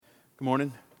Good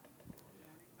morning.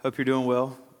 Hope you're doing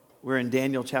well. We're in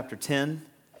Daniel chapter 10,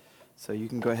 so you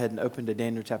can go ahead and open to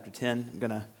Daniel chapter 10. I'm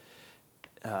going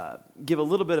to give a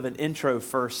little bit of an intro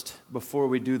first before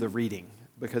we do the reading,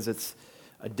 because it's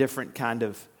a different kind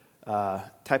of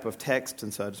type of text,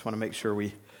 and so I just want to make sure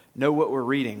we know what we're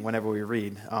reading whenever we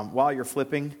read. While you're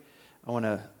flipping, I want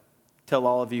to tell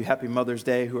all of you Happy Mother's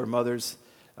Day who are mothers,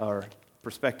 or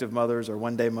prospective mothers, or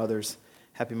one-day mothers.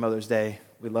 Happy Mother's Day.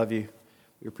 We love you.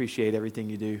 We appreciate everything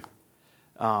you do.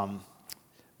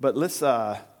 But let's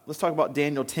talk about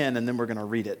Daniel 10, and then we're going to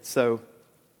read it. So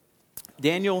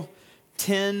Daniel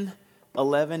 10,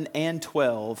 11, and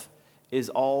 12 is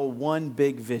all one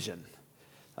big vision.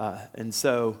 And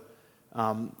so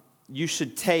you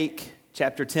should take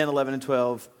chapter 10, 11, and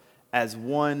 12 as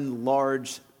one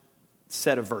large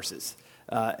set of verses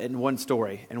in one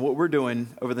story. And what we're doing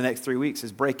over the next 3 weeks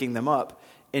is breaking them up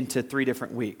into 3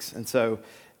 different weeks. And so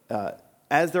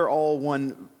as they're all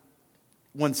one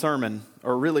sermon,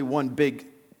 or really one big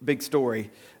story,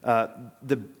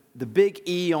 the big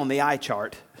E on the eye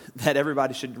chart that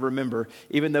everybody should remember,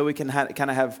 even though we can kind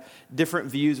of have different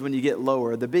views when you get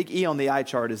lower, the big E on the eye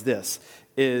chart is this,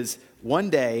 is one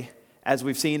day, as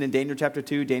we've seen in Daniel chapter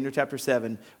 2, Daniel chapter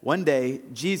 7, one day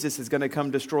Jesus is going to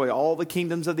come destroy all the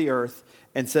kingdoms of the earth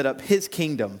and set up his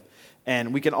kingdom.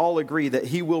 And we can all agree that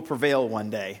he will prevail one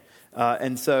day.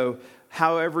 And so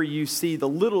however you see the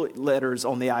little letters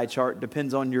on the eye chart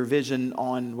depends on your vision,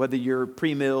 on whether you're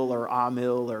pre-mill or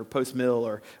a-mill or post-mill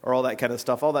or all that kind of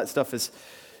stuff. All that stuff is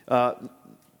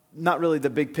not really the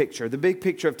big picture. The big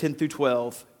picture of 10 through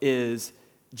 12 is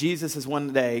Jesus is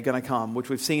one day going to come, which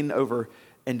we've seen over,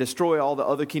 and destroy all the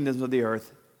other kingdoms of the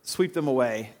earth, sweep them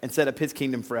away, and set up his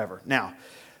kingdom forever. Now,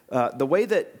 the way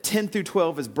that 10 through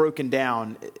 12 is broken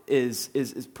down is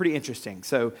pretty interesting.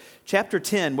 So chapter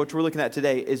 10, which we're looking at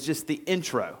today, is just the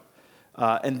intro.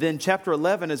 And then chapter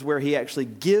 11 is where he actually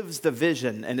gives the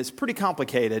vision, and it's pretty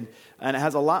complicated, and it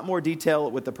has a lot more detail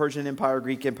with the Persian Empire,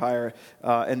 Greek Empire,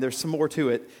 and there's some more to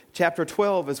it. Chapter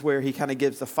 12 is where he kind of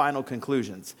gives the final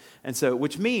conclusions. And so,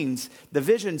 which means the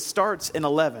vision starts in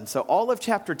 11. So all of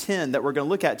chapter 10 that we're going to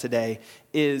look at today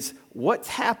is what's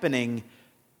happening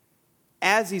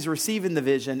as he's receiving the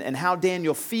vision, and how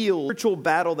Daniel feels the spiritual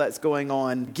battle that's going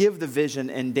on, give the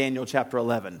vision in Daniel chapter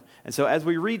 11. And so as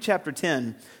we read chapter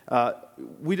 10,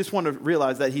 we just want to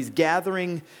realize that he's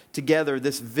gathering together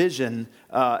this vision,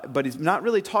 but he's not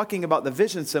really talking about the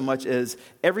vision so much as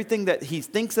everything that he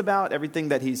thinks about, everything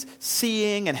that he's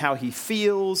seeing, and how he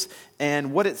feels,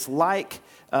 and what it's like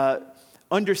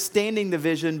understanding the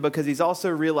vision, because he's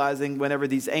also realizing whenever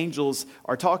these angels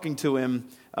are talking to him,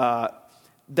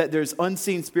 that there's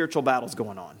unseen spiritual battles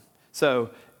going on. So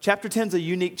chapter 10 is a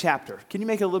unique chapter. Can you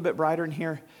make it a little bit brighter in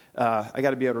here? I got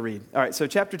to be able to read. All right, so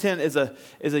chapter 10 is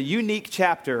a unique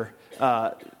chapter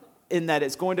in that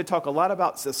it's going to talk a lot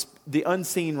about the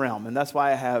unseen realm, and that's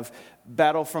why I have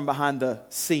battle from behind the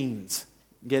scenes.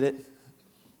 Get it?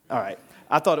 All right.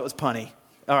 I thought it was punny.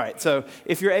 All right, so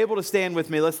if you're able to stand with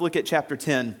me, let's look at chapter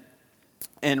 10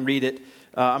 and read it.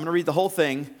 I'm going to read the whole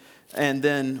thing, and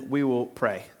then we will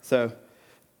pray. So,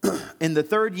 in the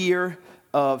 3rd year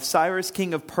of Cyrus,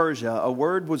 king of Persia, a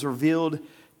word was revealed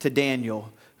to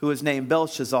Daniel, who was named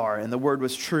Belshazzar, and the word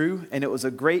was true, and it was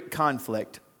a great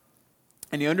conflict.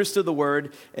 And he understood the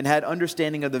word and had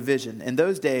understanding of the vision. In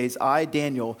those days, I,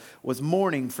 Daniel, was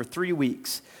mourning for 3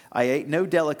 weeks. I ate no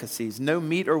delicacies, no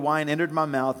meat or wine entered my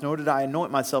mouth, nor did I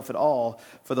anoint myself at all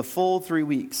for the full 3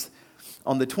 weeks.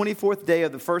 On the 24th day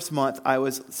of the first month, I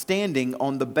was standing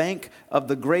on the bank of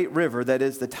the great river that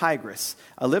is the Tigris.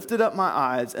 I lifted up my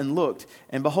eyes and looked,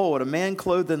 and behold, a man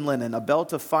clothed in linen, a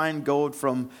belt of fine gold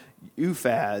from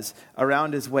Uphaz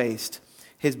around his waist.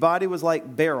 His body was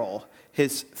like beryl,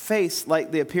 his face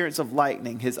like the appearance of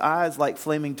lightning, his eyes like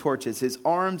flaming torches, his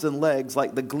arms and legs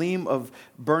like the gleam of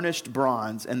burnished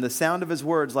bronze, and the sound of his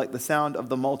words like the sound of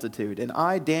the multitude. And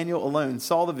I, Daniel, alone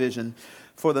saw the vision.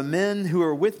 For the men who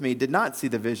were with me did not see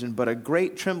the vision, but a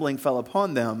great trembling fell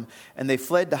upon them, and they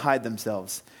fled to hide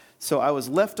themselves. So I was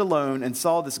left alone and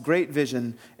saw this great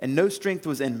vision, and no strength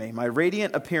was in me. My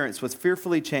radiant appearance was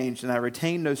fearfully changed, and I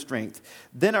retained no strength.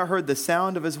 Then I heard the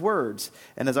sound of his words,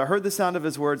 and as I heard the sound of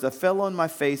his words, I fell on my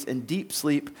face in deep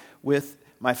sleep with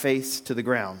my face to the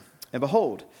ground. And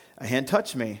behold, a hand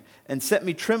touched me and set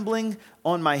me trembling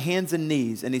on my hands and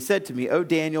knees. And he said to me, O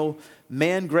Daniel,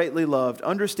 man greatly loved,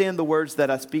 understand the words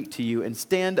that I speak to you and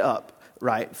stand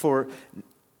upright. For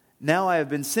now I have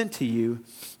been sent to you,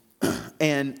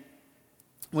 and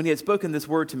When he had spoken this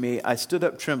word to me, I stood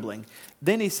up trembling.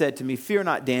 Then he said to me, "Fear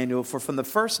not, Daniel, for from the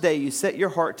first day you set your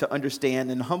heart to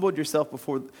understand and humbled yourself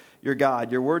before your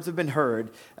God. Your words have been heard,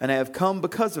 and I have come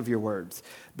because of your words.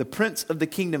 The prince of the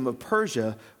kingdom of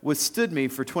Persia withstood me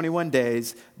for 21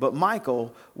 days, but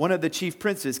Michael, one of the chief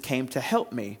princes, came to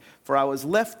help me, for I was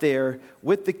left there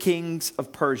with the kings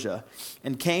of Persia,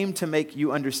 and came to make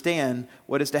you understand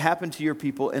what is to happen to your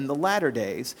people in the latter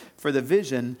days, for the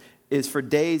vision is for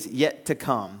days yet to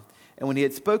come." And when he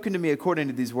had spoken to me according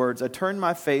to these words, I turned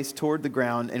my face toward the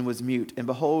ground and was mute. And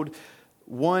behold,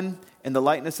 one in the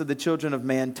likeness of the children of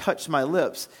man touched my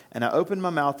lips. And I opened my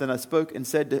mouth and I spoke and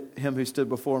said to him who stood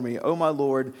before me, "O my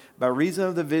Lord, by reason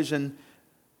of the vision,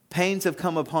 pains have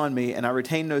come upon me, and I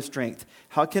retain no strength.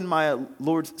 How can my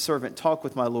Lord's servant talk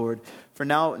with my Lord? For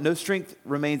now no strength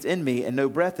remains in me, and no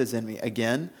breath is in me."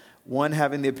 Again, one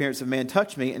having the appearance of man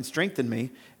touched me and strengthened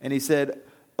me. And he said,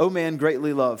 "O man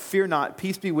greatly loved, fear not,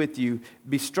 peace be with you.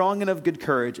 Be strong and of good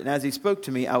courage." And as he spoke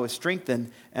to me, I was strengthened,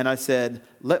 and I said,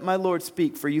 "Let my Lord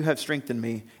speak, for you have strengthened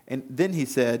me." And then he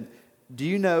said, "Do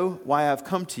you know why I have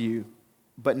come to you?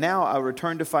 But now I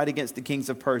return to fight against the kings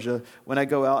of Persia. When I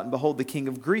go out, and behold, the king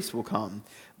of Greece will come.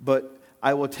 But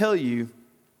I will tell you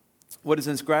what is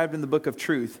inscribed in the book of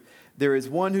truth. There is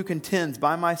one who contends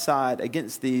by my side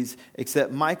against these,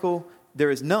 except Michael.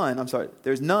 There's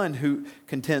none who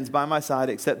contends by my side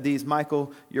except these,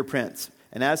 Michael, your prince.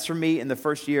 And as for me, in the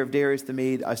first year of Darius the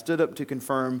Mede, I stood up to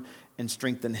confirm and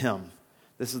strengthen him."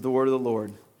 This is the word of the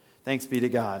Lord. Thanks be to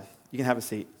God. You can have a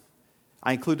seat.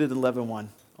 I included 11:1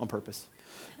 on purpose.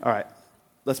 All right,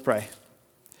 let's pray.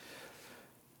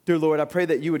 Dear Lord, I pray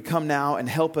that you would come now and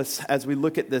help us as we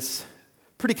look at this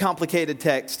pretty complicated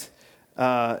text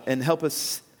and help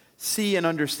us see and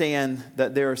understand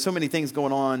that there are so many things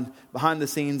going on behind the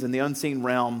scenes in the unseen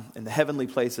realm, in the heavenly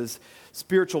places,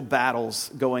 spiritual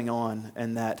battles going on,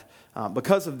 and that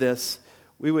because of this,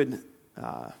 we would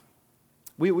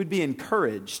be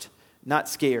encouraged, not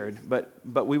scared,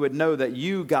 but we would know that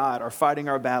you, God, are fighting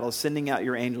our battles, sending out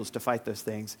your angels to fight those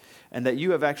things, and that you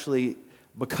have actually,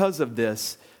 because of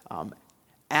this,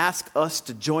 asked us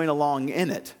to join along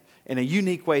in it in a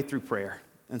unique way through prayer.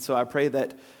 And so I pray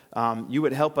that you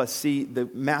would help us see the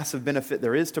massive benefit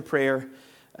there is to prayer,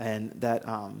 and that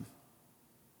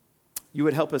you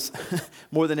would help us,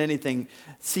 more than anything,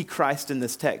 see Christ in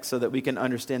this text so that we can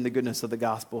understand the goodness of the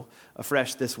gospel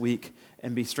afresh this week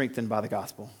and be strengthened by the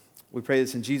gospel. We pray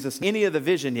this in Jesus. Any of the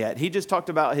vision yet? He just talked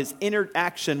about his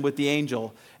interaction with the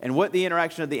angel and what the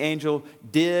interaction of the angel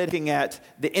did. Looking at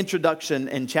the introduction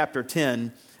in chapter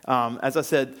 10, as I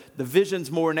said, the vision's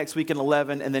more next week in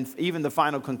 11, and then even the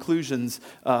final conclusions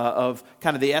of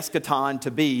kind of the eschaton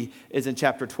to be is in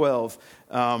chapter 12.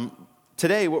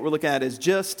 Today, what we're looking at is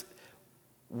just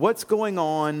what's going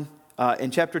on in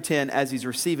chapter 10 as he's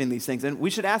receiving these things. And we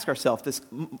should ask ourselves this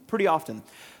pretty often.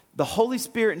 The Holy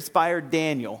Spirit inspired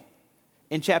Daniel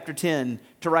in chapter 10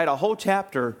 to write a whole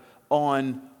chapter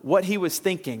on what he was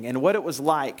thinking and what it was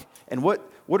like and what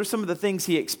are some of the things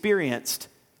he experienced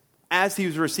as he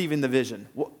was receiving the vision.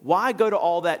 Why go to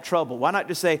all that trouble? Why not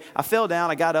just say, I fell down,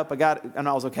 I got up, and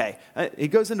I was okay? He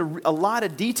goes into a lot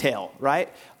of detail, right?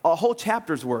 A whole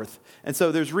chapter's worth. And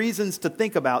so there's reasons to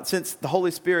think about, since the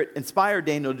Holy Spirit inspired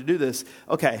Daniel to do this,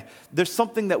 okay, there's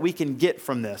something that we can get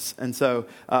from this. And so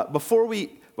before we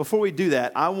do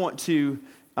that, I want to,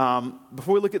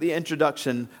 before we look at the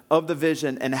introduction of the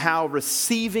vision and how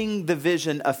receiving the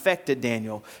vision affected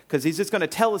Daniel, because he's just going to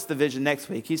tell us the vision next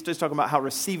week. He's just talking about how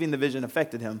receiving the vision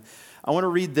affected him. I want to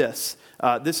read this.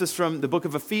 This is from the book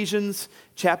of Ephesians,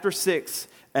 chapter 6.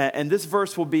 And this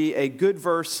verse will be a good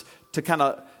verse to kind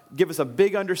of give us a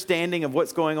big understanding of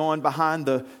what's going on behind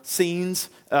the scenes.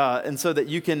 And so that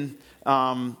you can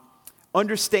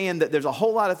understand that there's a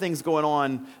whole lot of things going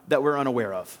on that we're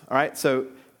unaware of. All right, so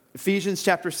Ephesians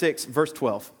chapter 6, verse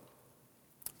 12.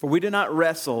 "For we do not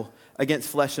wrestle against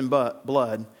flesh and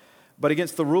blood, but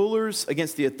against the rulers,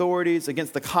 against the authorities,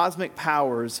 against the cosmic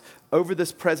powers over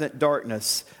this present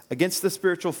darkness, against the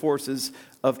spiritual forces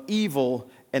of evil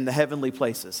in the heavenly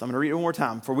places." I'm going to read it one more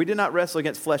time. "For we do not wrestle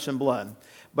against flesh and blood,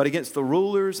 but against the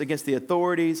rulers, against the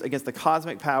authorities, against the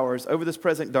cosmic powers over this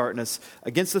present darkness,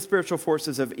 against the spiritual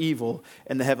forces of evil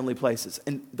in the heavenly places."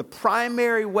 And the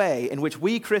primary way in which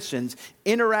we Christians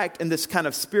interact in this kind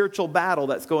of spiritual battle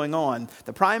that's going on,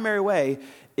 the primary way,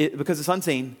 because it's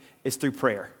unseen, is through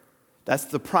prayer. That's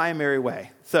the primary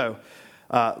way. So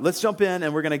let's jump in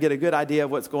and we're going to get a good idea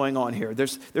of what's going on here.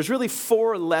 There's really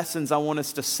 4 lessons I want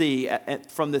us to see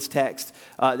from this text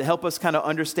to help us kind of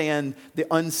understand the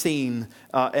unseen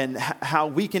and how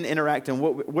we can interact and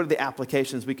what are the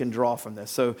applications we can draw from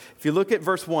this. So if you look at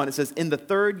verse 1, it says, in the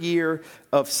 3rd year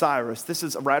of Cyrus. This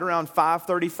is right around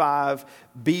 535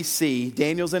 BC.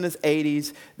 Daniel's in his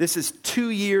 80s. This is 2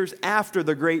 years after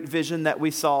the great vision that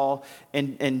we saw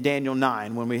in Daniel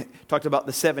 9 when we talked about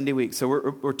the 70 weeks. So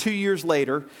we're 2 years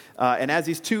later, and as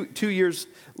these two years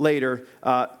later,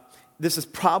 this is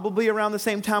probably around the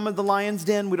same time as the lion's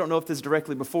den. We don't know if this is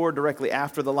directly before or directly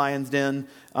after the lion's den,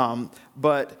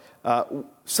 but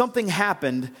something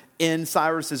happened in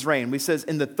Cyrus's reign. We says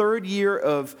in the 3rd year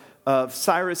of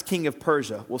Cyrus, king of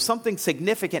Persia. Well, something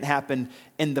significant happened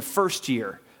in the 1st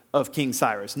year of King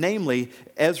Cyrus. Namely,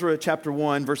 Ezra chapter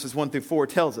 1, verses 1 through 4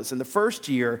 tells us, in the 1st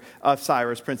year of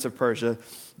Cyrus, prince of Persia,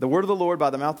 the word of the Lord by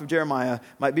the mouth of Jeremiah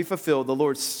might be fulfilled. The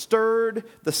Lord stirred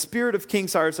the spirit of King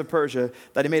Cyrus of Persia,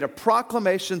 that he made a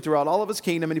proclamation throughout all of his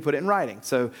kingdom, and he put it in writing.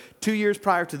 So 2 years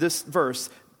prior to this verse,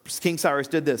 King Cyrus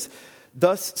did this.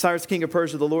 Thus, Cyrus, king of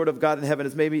Persia, the Lord of God in heaven,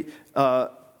 has made me...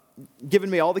 given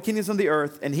me all the kingdoms of the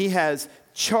earth, and he has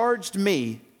charged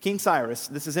me, King Cyrus,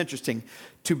 this is interesting,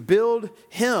 to build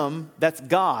him, that's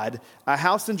God, a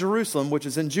house in Jerusalem, which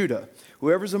is in Judah.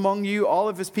 Whoever's among you, all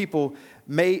of his people,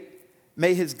 may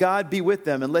his God be with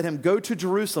them, and let him go to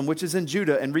Jerusalem, which is in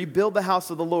Judah, and rebuild the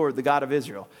house of the Lord, the God of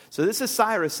Israel. So this is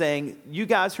Cyrus saying, you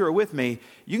guys who are with me,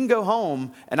 you can go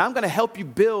home, and I'm going to help you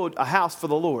build a house for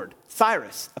the Lord.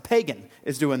 Cyrus, a pagan,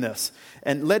 is doing this.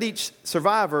 And let each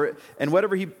survivor, and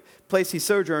whatever place he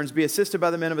sojourns, be assisted by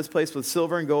the men of his place with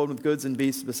silver and gold, with goods and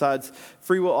beasts, besides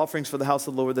freewill offerings for the house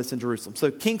of the Lord that's in Jerusalem.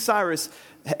 So King Cyrus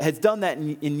has done that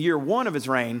in year 1 of his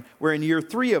reign. We're in year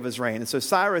 3 of his reign. And so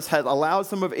Cyrus had allowed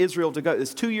some of Israel to go.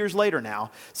 It's 2 years later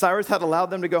now. Cyrus had allowed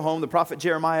them to go home. The prophet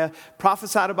Jeremiah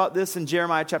prophesied about this in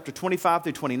Jeremiah chapter 25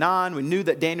 through 29. We knew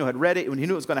that Daniel had read it when he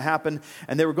knew it was going to happen.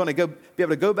 And they were going to be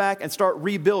able to go back and start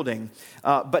rebuilding.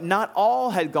 But not all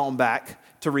had gone back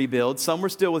to rebuild. Some were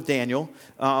still with Daniel.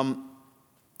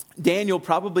 Daniel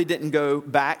probably didn't go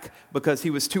back because he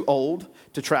was too old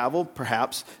to travel,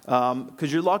 perhaps,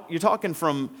 because you're talking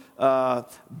from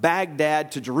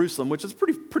Baghdad to Jerusalem, which is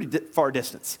pretty far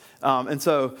distance. And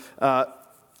so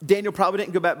Daniel probably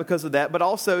didn't go back because of that, but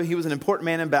also he was an important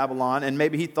man in Babylon, and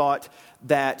maybe he thought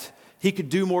that he could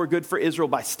do more good for Israel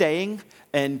by staying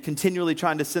and continually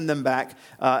trying to send them back.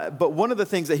 But one of the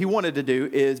things that he wanted to do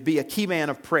is be a key man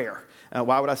of prayer.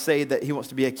 Why would I say that he wants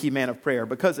to be a key man of prayer?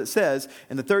 Because it says,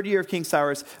 in the 3rd year of King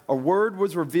Cyrus, a word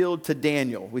was revealed to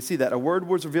Daniel. We see that. A word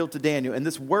was revealed to Daniel. And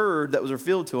this word that was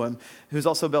revealed to him, who's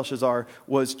also Belshazzar,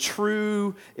 was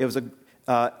true. It was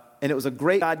a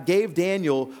great... God gave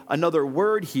Daniel another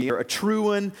word here, a true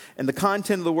one. And the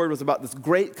content of the word was about this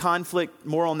great conflict.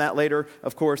 More on that later,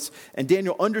 of course. And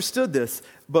Daniel understood this.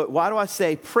 But why do I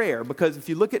say prayer? Because if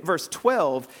you look at verse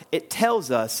 12, it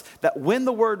tells us that when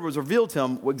the word was revealed to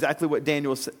him, exactly what Daniel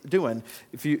was doing.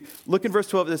 If you look in verse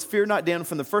 12, it says, fear not, Daniel,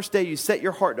 from the first day you set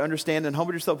your heart to understand and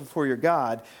humble yourself before your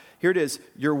God. Here it is.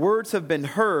 Your words have been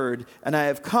heard, and I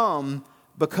have come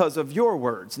because of your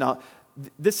words. Now,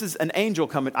 this is an angel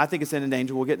coming. I think it's in an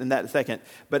angel. We'll get into that in a second.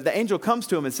 But the angel comes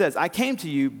to him and says, I came to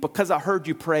you because I heard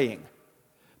you praying.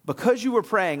 Because you were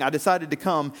praying, I decided to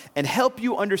come and help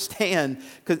you understand.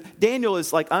 Because Daniel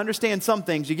is like, I understand some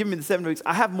things. You give me the 7 weeks.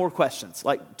 I have more questions.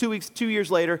 Like 2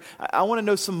 years later, I want to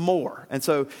know some more. And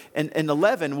so in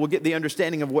 11, we'll get the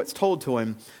understanding of what's told to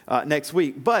him next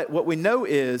week. But what we know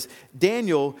is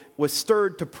Daniel was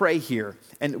stirred to pray here.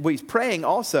 And he's praying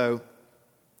also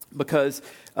because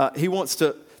he wants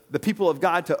the people of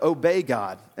God to obey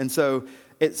God. And so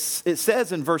it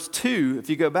says in verse 2, if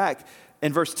you go back,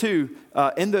 in verse 2,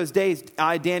 in those days,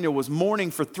 I, Daniel, was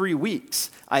mourning for 3 weeks.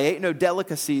 I ate no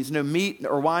delicacies, no meat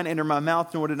or wine entered my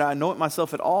mouth, nor did I anoint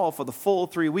myself at all for the full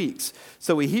 3 weeks.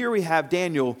 So here we have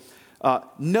Daniel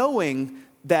knowing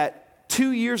that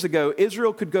 2 years ago,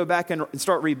 Israel could go back and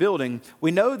start rebuilding.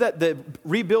 We know that the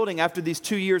rebuilding after these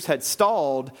 2 years had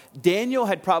stalled. Daniel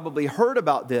had probably heard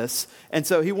about this, and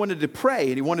so he wanted to pray,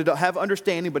 and he wanted to have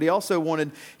understanding, but he also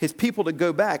wanted his people to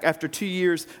go back after 2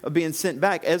 years of being sent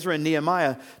back. Ezra and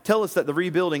Nehemiah tell us that the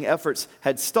rebuilding efforts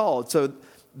had stalled. So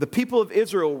the people of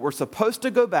Israel were supposed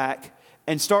to go back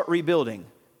and start rebuilding.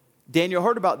 Daniel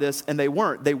heard about this, and they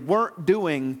weren't. They weren't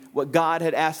doing what God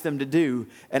had asked them to do.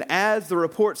 And as the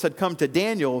reports had come to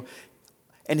Daniel,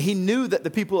 and he knew that the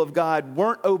people of God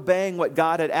weren't obeying what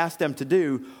God had asked them to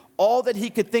do, all that he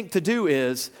could think to do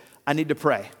is, I need to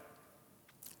pray.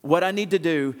 What I need to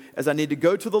do is I need to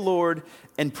go to the Lord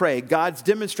and pray. God's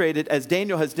demonstrated, as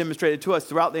Daniel has demonstrated to us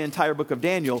throughout the entire book of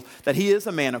Daniel, that he is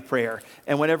a man of prayer.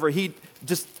 And whenever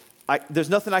there's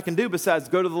nothing I can do besides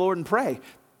go to the Lord and pray.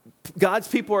 God's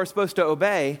people are supposed to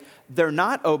obey. They're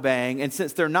not obeying. And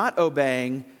since they're not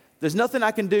obeying, there's nothing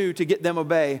I can do to get them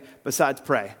obey besides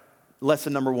pray.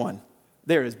 Lesson number 1.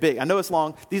 There it is, big. I know it's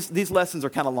long. These lessons are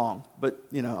kind of long, but,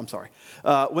 I'm sorry.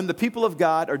 When the people of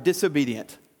God are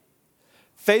disobedient,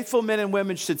 faithful men and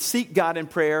women should seek God in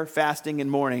prayer, fasting, and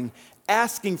mourning,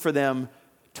 asking for them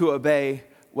to obey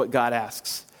what God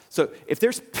asks. So if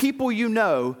there's people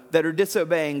that are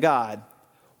disobeying God,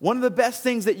 one of the best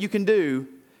things that you can do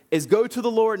is go to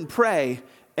the Lord and pray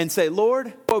and say,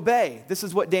 Lord, obey. This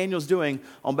is what Daniel's doing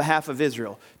on behalf of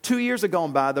Israel. 2 years have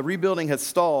gone by, the rebuilding has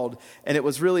stalled, and it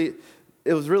was really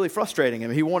frustrating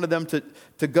him. He wanted them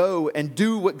to go and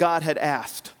do what God had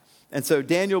asked. And so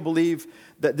Daniel believed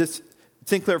that this,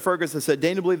 Sinclair Ferguson said,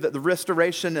 Daniel believed that the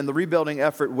restoration and the rebuilding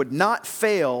effort would not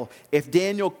fail if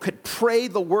Daniel could pray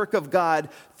the work of God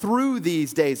through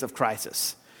these days of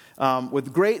crisis.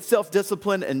 With great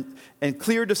self-discipline and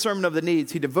clear discernment of the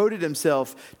needs, he devoted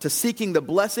himself to seeking the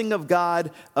blessing of God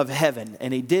of heaven.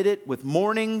 And he did it with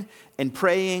mourning and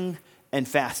praying and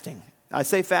fasting. I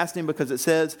say fasting because it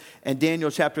says in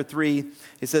Daniel chapter 3,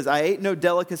 it says, I ate no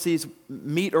delicacies,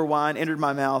 meat or wine entered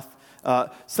my mouth.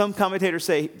 Some commentators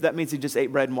say that means he just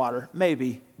ate bread and water.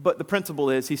 Maybe. But the principle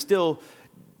is he still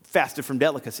fasted from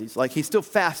delicacies. Like he still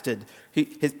fasted. He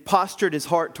postured his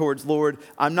heart towards Lord.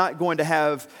 I'm not going to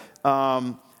have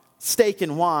steak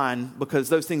and wine because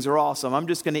those things are awesome. I'm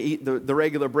just going to eat the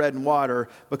regular bread and water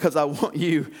because I want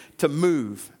you to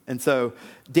move. And so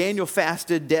Daniel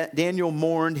fasted. Daniel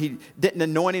mourned. He didn't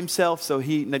anoint himself, so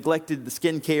he neglected the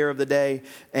skin care of the day.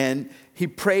 And he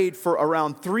prayed for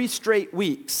around 3 straight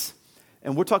weeks.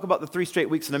 And we'll talk about the 3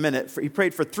 straight weeks in a minute. He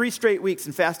prayed for 3 straight weeks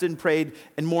and fasted and prayed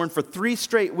and mourned for 3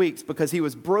 straight weeks because he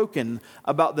was broken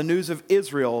about the news of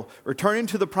Israel returning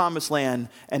to the promised land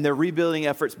and their rebuilding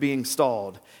efforts being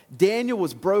stalled. Daniel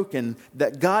was broken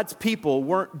that God's people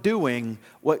weren't doing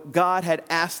what God had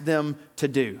asked them to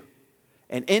do.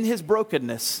 And in his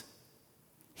brokenness,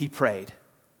 he prayed.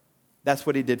 That's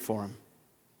what he did for him.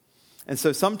 And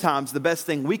so sometimes the best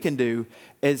thing we can do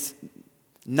is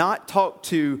not talk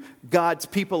to God's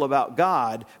people about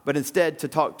God, but instead to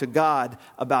talk to God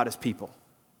about his people.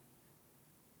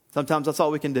 Sometimes that's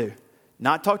all we can do.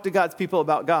 Not talk to God's people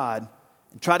about God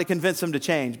and try to convince them to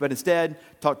change, but instead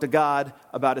talk to God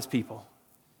about his people.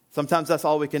 Sometimes that's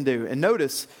all we can do. And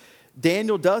notice,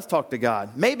 Daniel does talk to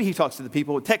God. Maybe he talks to the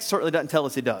people. The text certainly doesn't tell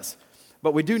us he does.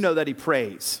 But we do know that he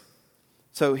prays.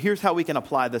 So here's how we can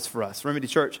apply this for us. Remedy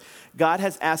Church, God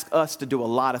has asked us to do a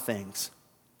lot of things.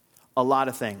 A lot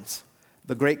of things.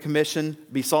 The Great Commission,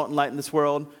 be salt and light in this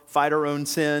world, fight our own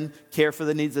sin, care for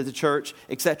the needs of the church,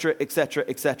 etc., etc.,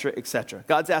 etc., etc.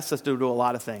 God's asked us to do a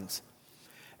lot of things.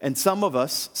 And some of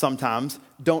us, sometimes,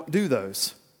 don't do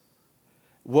those.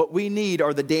 What we need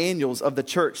are the Daniels of the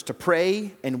church to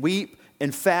pray and weep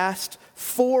and fast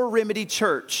for Remedy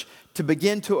Church to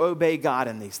begin to obey God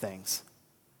in these things.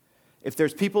 If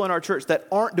there's people in our church that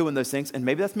aren't doing those things, and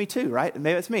maybe that's me too, right?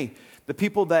 Maybe that's me. The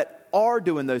people that are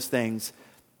doing those things,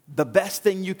 the best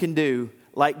thing you can do,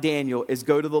 like Daniel, is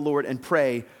go to the Lord and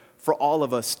pray for all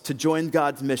of us to join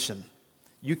God's mission.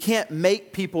 You can't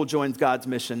make people join God's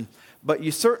mission, but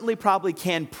you certainly probably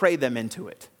can pray them into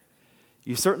it.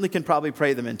 You certainly can probably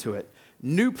pray them into it.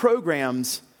 New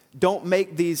programs don't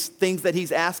make these things that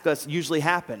he's asked us usually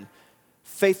happen.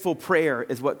 Faithful prayer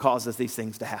is what causes these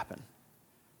things to happen.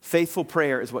 Faithful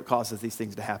prayer is what causes these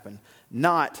things to happen,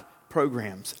 not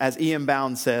programs. As E.M.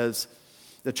 Bound says,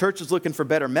 the church is looking for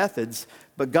better methods,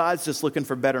 but God's just looking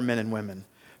for better men and women.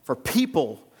 For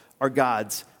people are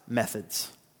God's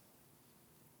methods.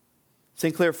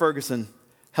 Sinclair Ferguson,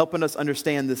 helping us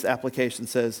understand this application,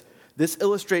 says, this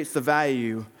illustrates the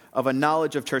value of a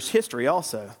knowledge of church history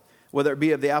also. Whether it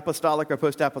be of the apostolic or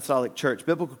post-apostolic church,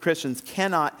 biblical Christians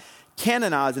cannot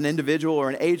canonize an individual or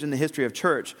an age in the history of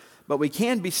church, but we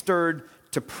can be stirred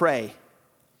to pray,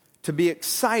 to be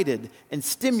excited and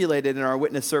stimulated in our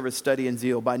witness service study and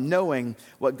zeal by knowing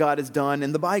what God has done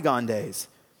in the bygone days.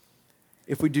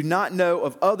 If we do not know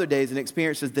of other days and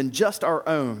experiences than just our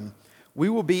own, we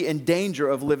will be in danger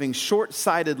of living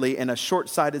short-sightedly in a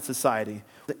short-sighted society,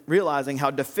 realizing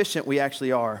how deficient we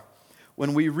actually are.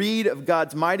 When we read of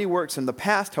God's mighty works in the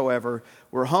past, however,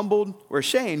 we're humbled, we're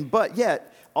ashamed, but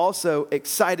yet also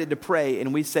excited to pray,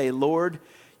 and we say, Lord,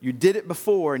 you did it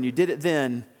before and you did it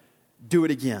then, do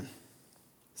it again.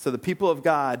 So the people of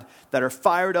God that are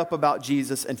fired up about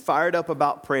Jesus and fired up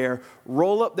about prayer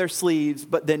roll up their sleeves,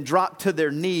 but then drop to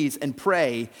their knees and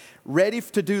pray, ready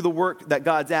to do the work that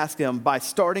God's asked them by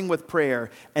starting with prayer,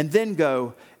 and then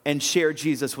go and share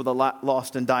Jesus with a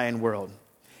lost and dying world.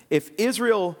 If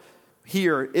Israel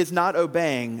here is not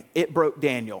obeying, it broke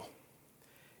Daniel.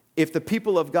 If the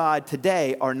people of God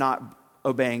today are not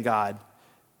obeying God,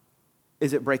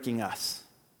 is it breaking us?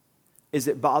 Is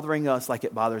it bothering us like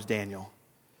it bothers Daniel?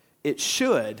 It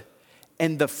should.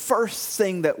 And the first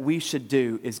thing that we should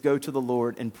do is go to the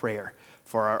Lord in prayer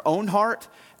for our own heart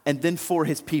and then for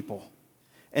his people.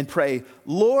 And pray,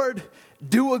 Lord,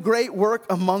 do a great work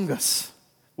among us.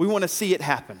 We want to see it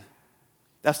happen.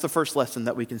 That's the first lesson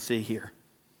that we can see here.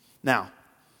 Now,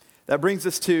 that brings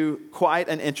us to quite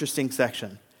an interesting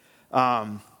section.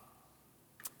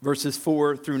 Verses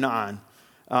 4 through 9.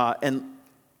 And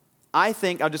I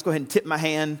think, I'll just go ahead and tip my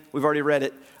hand. We've already read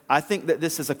it. I think that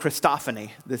this is a Christophany.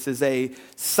 This is a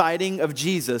sighting of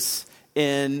Jesus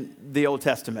in the Old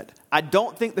Testament. I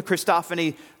don't think the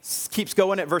Christophany keeps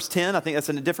going at verse 10. I think that's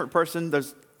in a different person.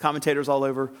 There's commentators all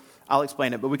over. I'll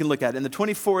explain it, but we can look at it. In the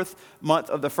 24th month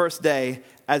of the first day,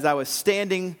 as I was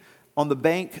standing on the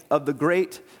bank of the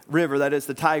great river, that is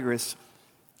the Tigris,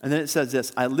 and then it says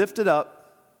this, I lifted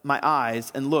up my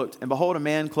eyes and looked, and behold, a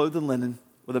man clothed in linen,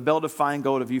 with a belt of fine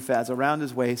gold of Uphaz around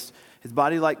his waist, his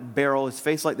body like beryl, his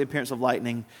face like the appearance of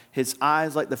lightning, his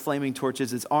eyes like the flaming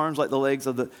torches, his arms like the legs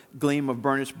of the gleam of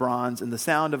burnished bronze, and the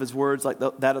sound of his words like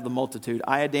that of the multitude.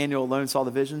 I, Daniel, alone saw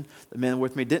the vision. The men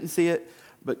with me didn't see it,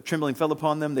 but trembling fell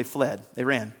upon them. They fled. They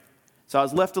ran. So I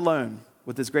was left alone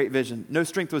with this great vision. No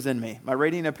strength was in me. My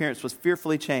radiant appearance was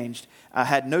fearfully changed. I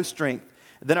had no strength.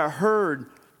 Then I heard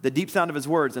the deep sound of his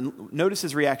words, and notice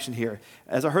his reaction here.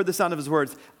 As I heard the sound of his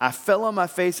words, I fell on my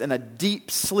face in a deep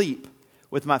sleep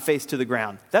with my face to the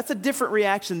ground. That's a different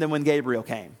reaction than when Gabriel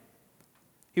came.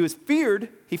 He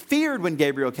feared when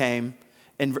Gabriel came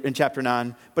in chapter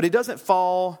 9, but he doesn't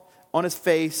fall on his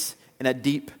face in a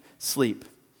deep sleep.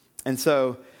 And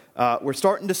so we're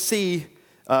starting to see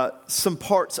some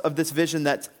parts of this vision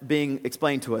that's being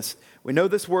explained to us. We know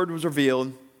this word was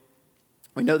revealed.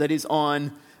 We know that he's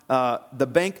on the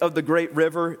bank of the great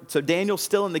river. So Daniel's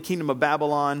still in the kingdom of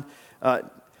Babylon,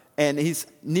 and he's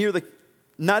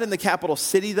not in the capital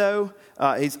city though.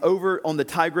 He's over on the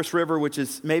Tigris River, which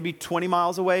is maybe 20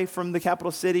 miles away from the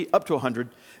capital city, up to 100.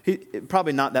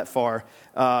 Probably not that far.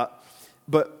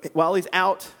 But while he's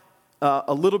out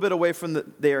a little bit away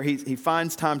from there, he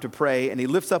finds time to pray, and he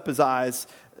lifts up his eyes,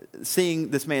 seeing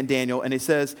this man Daniel, and he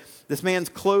says, this man's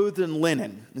clothed in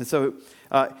linen. And so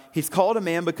he's called a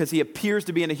man because he appears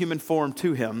to be in a human form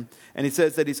to him. And he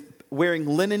says that he's wearing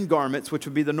linen garments, which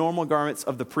would be the normal garments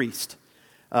of the priest.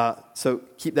 So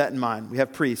keep that in mind. We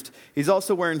have priest. He's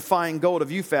also wearing fine gold of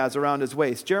Uphaz around his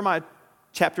waist. Jeremiah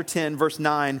chapter 10, verse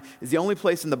 9 is the only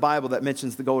place in the Bible that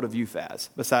mentions the gold of Uphaz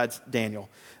besides Daniel.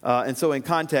 And so in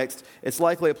context, it's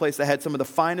likely a place that had some of the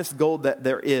finest gold that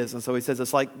there is. And so he says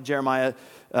it's like Jeremiah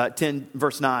 10,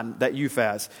 verse 9, that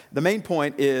Uphaz. The main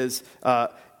point is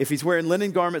if he's wearing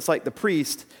linen garments like the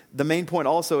priest, the main point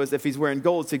also is if he's wearing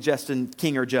gold, suggesting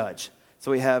king or judge. So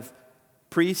we have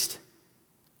priest,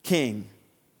 king.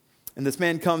 And this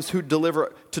man comes to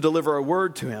deliver a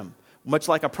word to him, much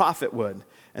like a prophet would.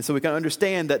 And so we can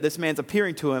understand that this man's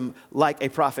appearing to him like a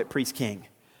prophet, priest, king.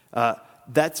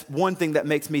 That's one thing that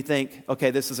makes me think,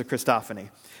 okay, this is a Christophany.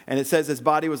 And it says his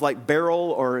body was like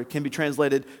beryl, or it can be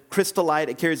translated crystallite.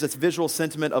 It carries this visual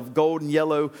sentiment of gold and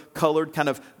yellow colored, kind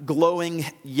of glowing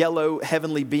yellow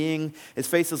heavenly being. His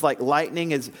face is like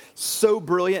lightning, is so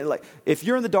brilliant. Like if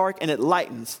you're in the dark and it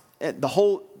lightens, the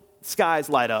whole skies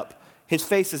light up. His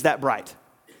face is that bright.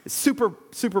 It's super,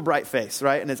 super bright face,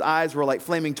 right? And his eyes were like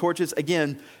flaming torches,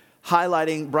 again,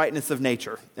 highlighting brightness of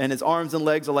nature. And his arms and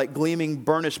legs are like gleaming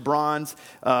burnished bronze.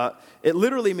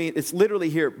 It's literally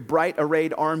here, bright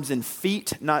arrayed arms and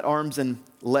feet, not arms and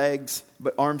legs,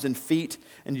 but arms and feet.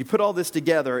 And you put all this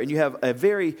together and you have a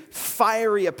very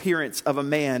fiery appearance of a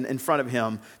man in front of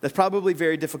him that's probably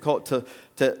very difficult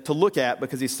to look at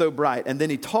because he's so bright. And then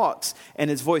he talks and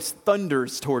his voice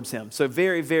thunders towards him. So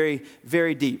very, very,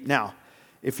 very deep. Now,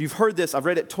 if you've heard this, I've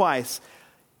read it twice,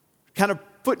 kind of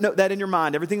footnote that in your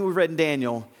mind, everything we've read in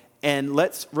Daniel, and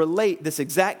let's relate this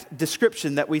exact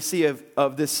description that we see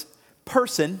of this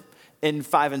person in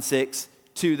 5 and 6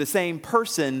 to the same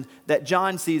person that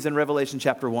John sees in Revelation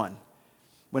chapter 1,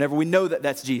 whenever we know that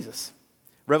that's Jesus.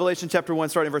 Revelation chapter 1,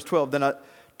 starting in verse 12, then I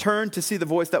turned to see the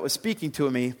voice that was speaking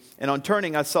to me, and on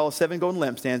turning I saw 7 golden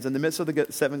lampstands. In the midst of the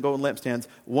 7 golden lampstands,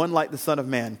 one like the Son of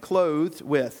Man, clothed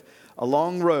with a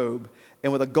long robe,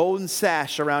 and with a golden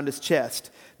sash around his chest.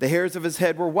 The hairs of his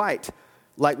head were white,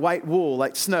 like white wool,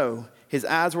 like snow. His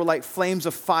eyes were like flames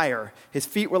of fire. His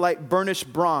feet were like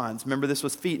burnished bronze. Remember, this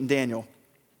was feet in Daniel.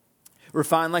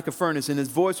 Refined like a furnace, and his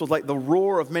voice was like the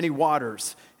roar of many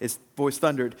waters. His voice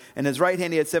thundered. In his right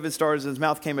hand he had 7 stars, and his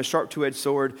mouth came a sharp two-edged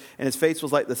sword, and his face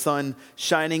was like the sun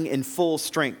shining in full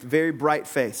strength, very bright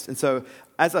faced. And so,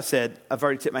 as I said, I've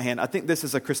already tipped my hand. I think this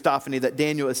is a Christophany that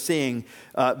Daniel is seeing,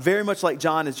 very much like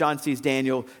John, as John sees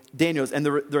Daniel's. And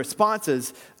the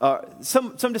responses,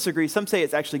 some disagree. Some say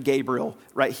it's actually Gabriel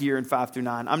right here in 5 through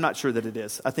 9. I'm not sure that it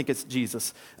is. I think it's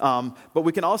Jesus. But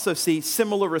we can also see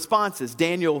similar responses.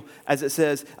 Daniel, as it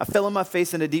says, I fell on my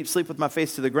face in a deep sleep with my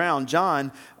face to the ground.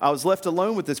 John, I was left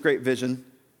alone with this great vision.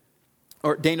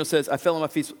 Or Daniel says, I fell on my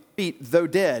feet, though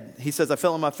dead. He says, I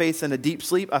fell on my face in a deep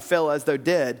sleep. I fell as though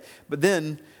dead. But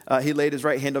then he laid his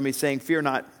right hand on me, saying, fear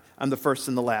not, I'm the first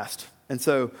and the last. And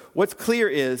so what's clear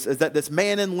is that this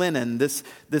man in linen, this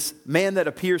man that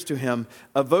appears to him,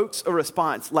 evokes a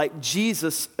response like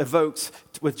Jesus evokes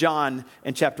with John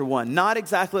in chapter 1. Not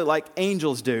exactly like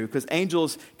angels do, because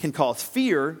angels can cause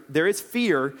fear. There is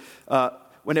fear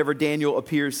whenever Daniel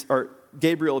appears, or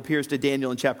Gabriel appears to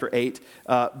Daniel in chapter 8,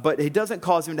 but he doesn't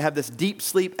cause him to have this deep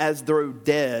sleep as though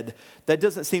dead. That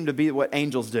doesn't seem to be what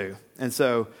angels do. And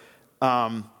so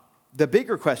the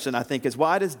bigger question, I think, is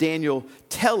why does Daniel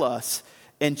tell us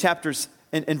in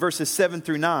verses 7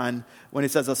 through 9, when he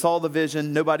says, I saw the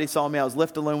vision, nobody saw me, I was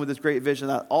left alone with this great vision,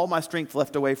 all my strength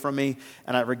left away from me,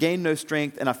 and I regained no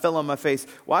strength, and I fell on my face.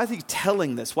 Why is he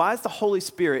telling this? Why is the Holy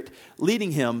Spirit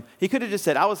leading him? He could have just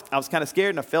said, I was kind of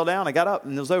scared, and I fell down, I got up,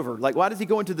 and it was over. Like, why does he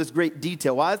go into this great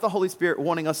detail? Why is the Holy Spirit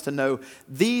wanting us to know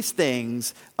these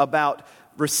things about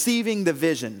receiving the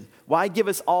vision? Why give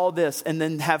us all this and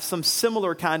then have some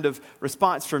similar kind of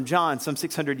response from John some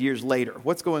 600 years later?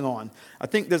 What's going on? I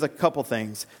think there's a couple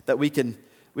things that we can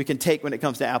take when it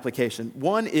comes to application.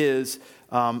 One is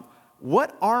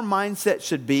what our mindset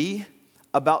should be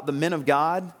about the men of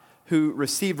God who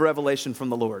receive revelation from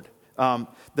the Lord.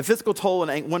 The physical toll,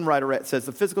 and one writer says,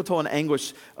 the physical toll and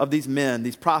anguish of these men,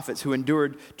 these prophets who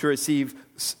endured to receive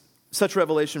such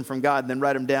revelation from God and then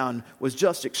write them down was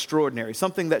just extraordinary.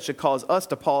 Something that should cause us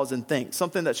to pause and think.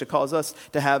 Something that should cause us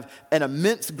to have an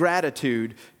immense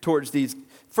gratitude towards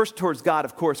towards God,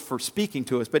 of course, for speaking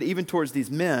to us, but even towards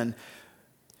these men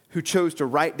who chose to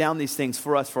write down these things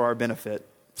for us for our benefit.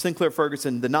 Sinclair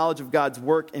Ferguson, the knowledge of God's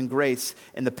work and grace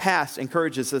in the past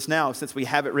encourages us now, since we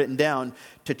have it written down,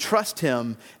 to trust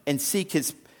him and seek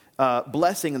his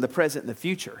blessing in the present and the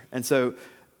future. And so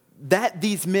that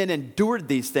these men endured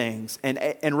these things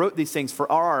and wrote these things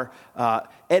for our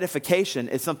edification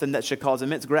is something that should cause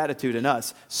immense gratitude in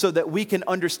us, so that we can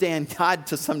understand God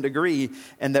to some degree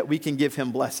and that we can give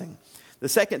him blessing. The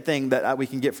second thing that we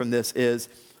can get from this is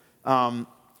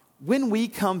when we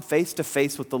come face to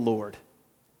face with the Lord,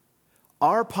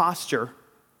 our posture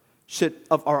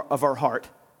of our heart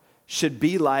should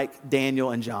be like Daniel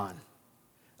and John.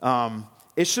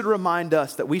 It should remind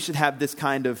us that we should have this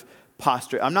kind of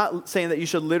posture. I'm not saying that you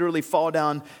should literally fall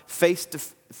down face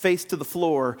to the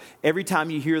floor every time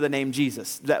you hear the name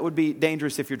Jesus. That would be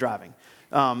dangerous if you're driving.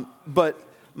 But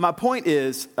my point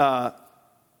is,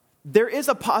 there is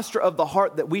a posture of the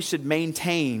heart that we should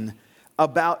maintain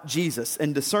about Jesus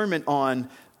and discernment on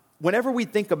whenever we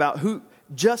think about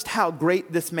just how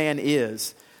great this man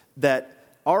is, that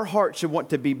our heart should want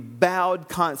to be bowed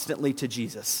constantly to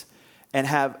Jesus and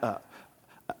have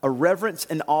a reverence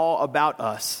and awe about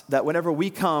us, that whenever we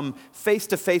come face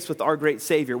to face with our great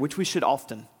Savior, which we should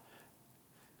often,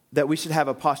 that we should have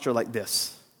a posture like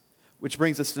this. Which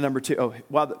brings us to number 2.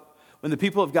 When the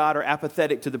people of God are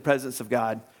apathetic to the presence of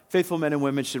God, faithful men and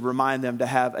women should remind them to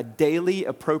have a daily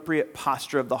appropriate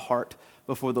posture of the heart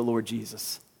before the Lord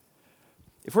Jesus.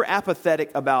 If we're apathetic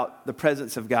about the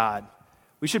presence of God,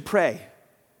 we should pray,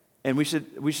 and we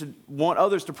should want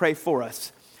others to pray for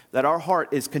us, that our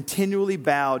heart is continually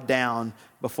bowed down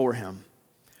before him.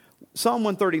 Psalm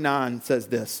 139 says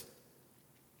this,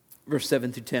 verse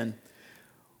 7 through 10.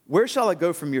 Where shall I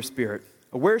go from your spirit?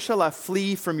 Or where shall I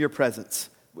flee from your presence?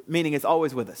 Meaning it's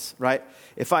always with us, right?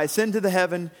 If I ascend to the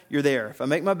heaven, you're there. If I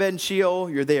make my bed in Sheol,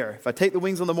 you're there. If I take the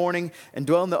wings on the morning and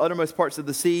dwell in the uttermost parts of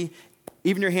the sea,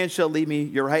 even your hand shall lead me,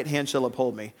 your right hand shall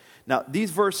uphold me. Now,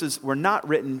 these verses were not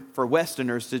written for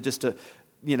Westerners to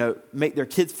make their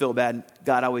kids feel bad.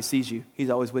 God always sees you. He's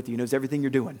always with you. He knows everything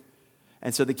you're doing.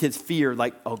 And so the kids fear,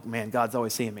 like, oh man, God's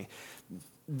always seeing me.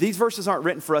 These verses aren't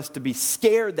written for us to be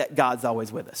scared that God's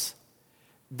always with us.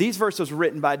 These verses were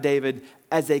written by David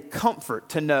as a comfort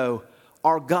to know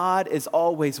our God is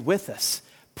always with us.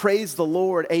 Praise the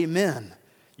Lord, amen.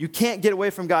 You can't get away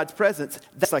from God's presence.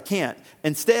 That's I can't.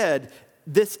 Instead,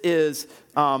 this is,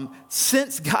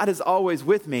 since God is always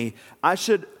with me, I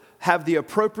should have the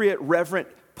appropriate reverent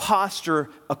posture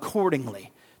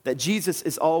accordingly. That Jesus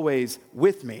is always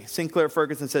with me. Sinclair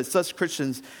Ferguson says, such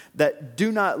Christians that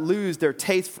do not lose their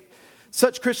taste,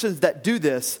 such Christians that do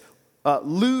this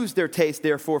lose their taste,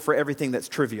 therefore, for everything that's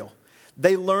trivial.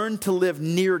 They learn to live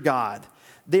near God.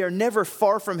 They are never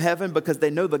far from heaven because they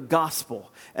know the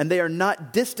gospel. And they are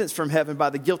not distanced from heaven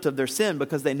by the guilt of their sin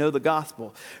because they know the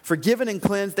gospel. Forgiven and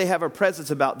cleansed, they have a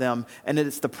presence about them, and it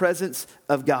is the presence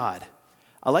of God.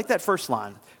 I like that first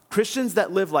line. Christians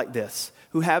that live like this,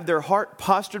 who have their heart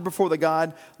postured before the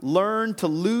God, learn to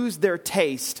lose their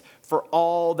taste for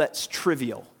all that's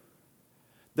trivial.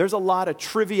 There's a lot of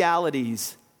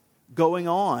trivialities going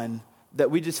on that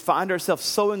we just find ourselves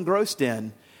so engrossed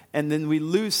in, and then we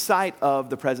lose sight of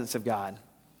the presence of God.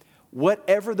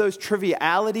 Whatever those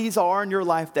trivialities are in your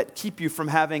life that keep you from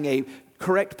having a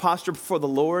correct posture before the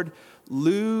Lord,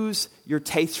 lose your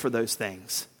taste for those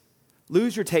things.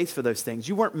 Lose your taste for those things.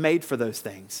 You weren't made for those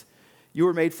things. You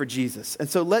were made for Jesus. And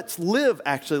so let's live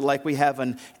actually like we have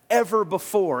an ever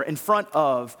before in front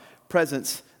of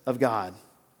presence of God.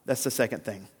 That's the second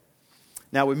thing.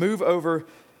 Now we move over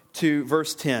to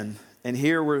verse 10. And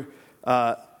here we're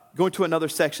going to another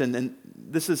section. And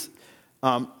this is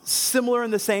similar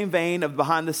in the same vein of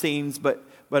behind the scenes, but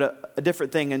a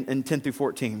different thing in 10 through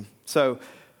 14. So,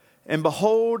 and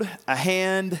behold, a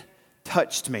hand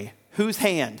touched me. Whose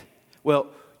hand? Well,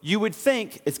 you would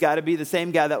think it's got to be the same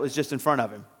guy that was just in front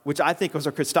of him, which I think was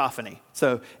a Christophany.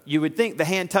 So you would think the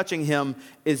hand touching him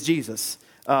is Jesus.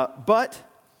 But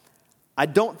I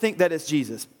don't think that it's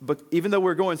Jesus. But even though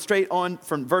we're going straight on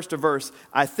from verse to verse,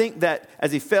 I think that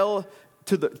as he fell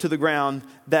to the ground,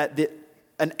 that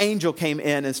an angel came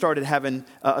in and started having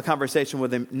a conversation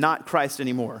with him, not Christ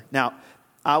anymore. Now,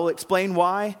 I will explain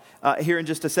why here in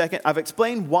just a second. I've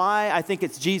explained why I think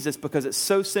it's Jesus because it's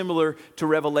so similar to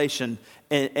Revelation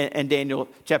in Daniel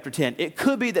chapter 10. It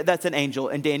could be that that's an angel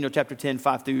in Daniel chapter 10,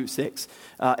 5 through 6.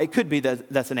 It could be that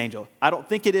that's an angel. I don't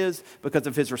think it is because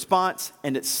of his response,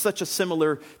 and it's such a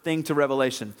similar thing to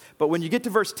Revelation. But when you get to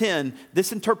verse 10,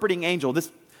 this interpreting angel,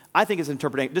 I think it's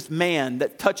interpreting, this man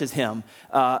that touches him,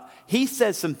 he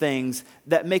says some things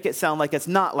that make it sound like it's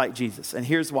not like Jesus. And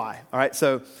here's why. All right,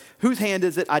 so whose hand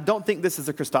is it? I don't think this is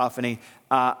a Christophany.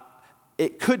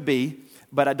 It could be,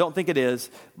 but I don't think it is.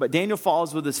 But Daniel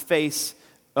falls with his face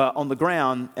on the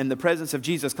ground, and the presence of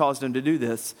Jesus caused him to do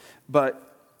this.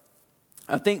 But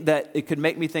I think that it could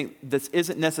make me think this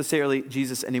isn't necessarily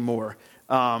Jesus anymore.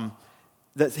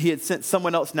 That he had sent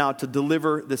someone else now to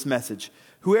deliver this message.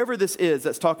 Whoever this is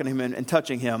that's talking to him and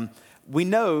touching him, we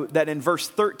know that in verse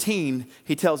 13,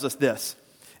 he tells us this.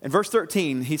 In verse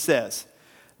 13, he says,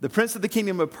 the prince of the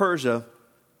kingdom of Persia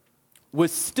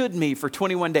withstood me for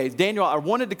 21 days. Daniel, I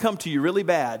wanted to come to you really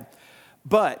bad,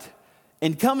 but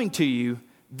in coming to you,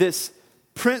 this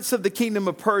prince of the kingdom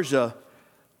of Persia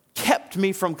kept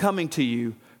me from coming to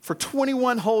you for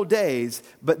 21 whole days.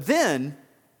 But then,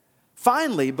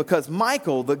 finally, because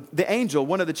Michael, the angel,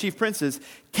 one of the chief princes,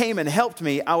 came and helped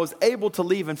me, I was able to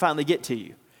leave and finally get to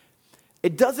you.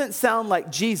 It doesn't sound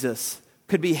like Jesus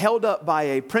could be held up by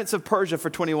a prince of Persia for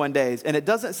 21 days. And it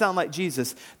doesn't sound like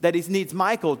Jesus that he needs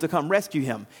Michael to come rescue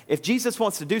him. If Jesus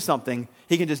wants to do something,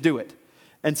 he can just do it.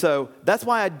 And so that's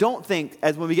why I don't think,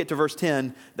 as when we get to verse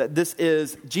 10, that this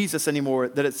is Jesus anymore,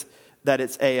 that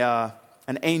it's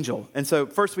an angel. And so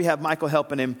first we have Michael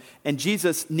helping him, and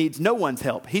Jesus needs no one's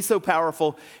help. He's so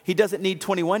powerful, he doesn't need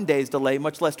 21 days delay,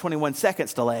 much less 21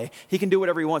 seconds delay. He can do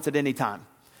whatever he wants at any time.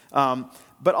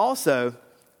 But also,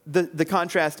 the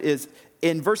contrast is,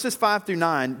 in verses 5 through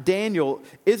 9, Daniel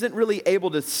isn't really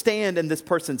able to stand in this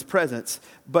person's presence.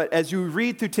 But as you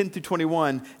read through 10 through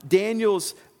 21,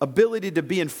 Daniel's ability to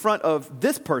be in front of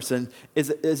this person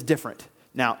is different.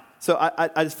 Now, so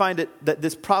I just find it that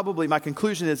this probably, my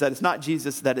conclusion is that it's not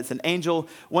Jesus, that it's an angel.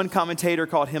 One commentator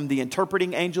called him the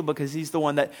interpreting angel because he's the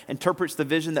one that interprets the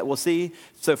vision that we'll see.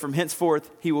 So from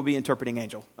henceforth, he will be interpreting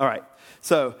angel. All right.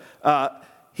 So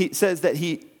he says that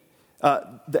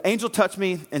the angel touched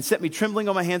me and set me trembling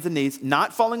on my hands and knees,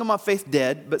 not falling on my face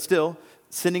dead, but still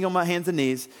sitting on my hands and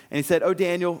knees. And he said, "Oh,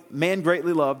 Daniel, man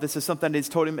greatly loved." This is something that he's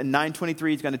told him in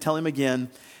 9:23. He's going to tell him again.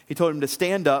 He told him to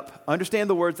stand up, understand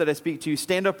the words that I speak to you,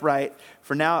 stand upright,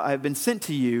 for now I have been sent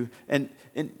to you. And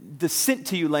the sent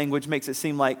to you language makes it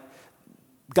seem like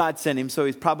God sent him, so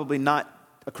he's probably not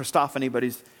a Christophany, but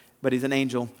he's an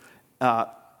angel.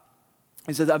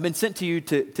 He says, "I've been sent to you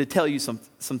to tell you some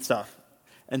stuff."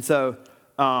 And so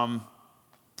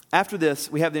after this,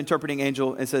 we have the interpreting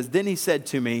angel. It says, "Then he said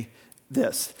to me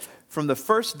this, from the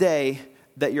first day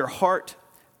that your heart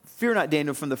Fear not,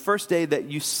 Daniel, from the first day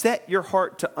that you set your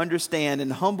heart to understand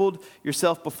and humbled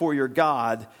yourself before your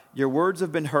God, your words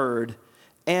have been heard,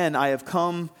 and I have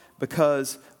come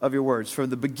because of your words. From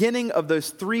the beginning of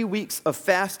those 3 weeks of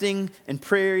fasting and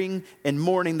praying and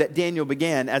mourning that Daniel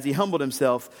began, as he humbled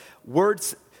himself,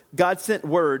 God sent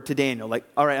word to Daniel, like,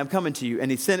 all right, I'm coming to you. And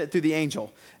he sent it through the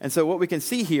angel. And so what we can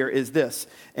see here is this.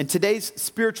 In today's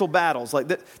spiritual battles,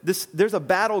 like there's a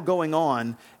battle going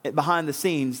on behind the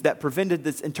scenes that prevented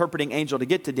this interpreting angel to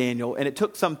get to Daniel. And it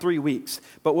took some 3 weeks.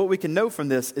 But what we can know from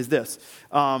this is this.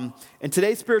 In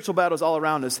today's spiritual battles all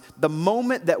around us, the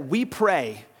moment that we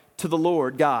pray to the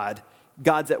Lord God,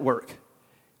 God's at work.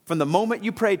 From the moment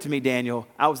you prayed to me, Daniel,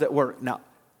 I was at work. Now,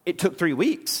 it took 3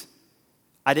 weeks.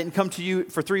 I didn't come to you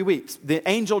for 3 weeks. The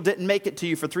angel didn't make it to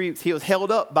you for 3 weeks. He was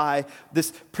held up by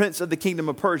this prince of the kingdom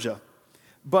of Persia.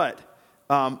 But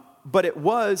it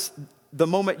was the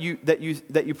moment that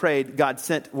you prayed, God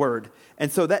sent word.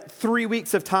 And so that 3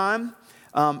 weeks of time,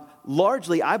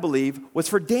 largely, I believe, was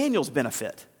for Daniel's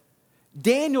benefit.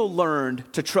 Daniel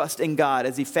learned to trust in God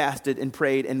as he fasted and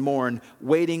prayed and mourned,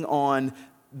 waiting on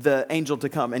the angel to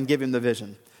come and give him the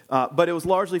vision. But it was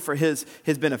largely for his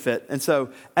benefit. And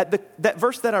so at that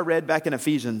verse that I read back in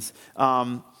Ephesians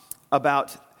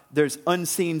about there's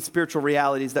unseen spiritual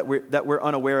realities that we're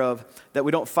unaware of, that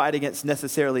we don't fight against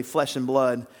necessarily flesh and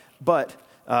blood, but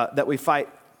that we fight,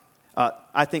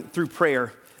 I think, through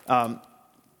prayer,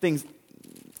 things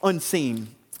unseen.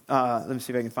 Let me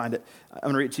see if I can find it. I'm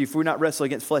going to read it to you. For we not wrestle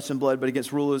against flesh and blood, but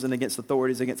against rulers and against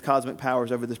authorities, against cosmic powers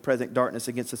over this present darkness,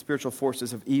 against the spiritual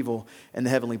forces of evil in the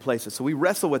heavenly places. So we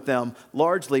wrestle with them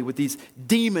largely with these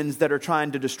demons that are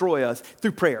trying to destroy us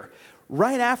through prayer.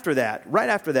 Right after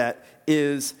that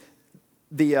is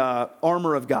the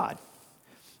armor of God.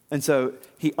 And so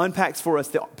Paul unpacks for us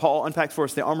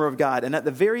the armor of God. And at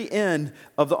the very end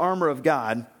of the armor of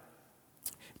God,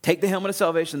 take the helmet of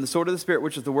salvation, the sword of the Spirit,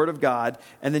 which is the word of God,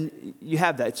 and then you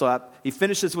have that. So he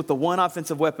finishes with the one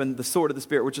offensive weapon, the sword of the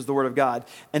Spirit, which is the word of God.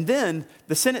 And then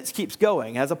the sentence keeps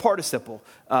going as a participle,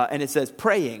 and it says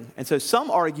praying. And so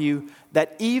some argue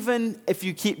that even if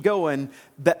you keep going,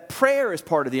 that prayer is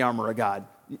part of the armor of God.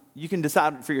 You can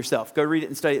decide for yourself. Go read it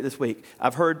and study it this week.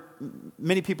 I've heard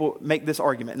many people make this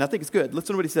argument, and I think it's good.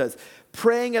 Listen to what he says.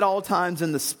 Praying at all times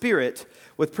in the Spirit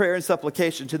with prayer and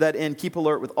supplication. To that end, keep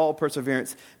alert with all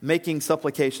perseverance, making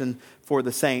supplication for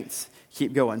the saints.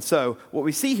 Keep going. So what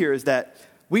we see here is that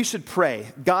we should pray.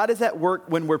 God is at work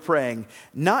when we're praying.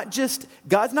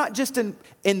 God's not just in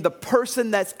the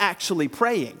person that's actually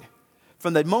praying.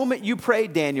 From the moment you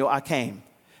prayed, Daniel, I came.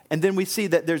 And then we see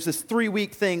that there's this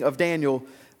 3-week thing of Daniel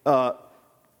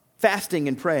fasting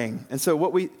and praying. And so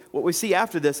what we see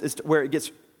after this is where it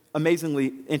gets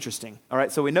amazingly interesting. All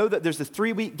right, so we know that there's this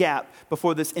 3-week gap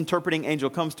before this interpreting angel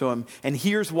comes to him. And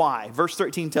here's why. Verse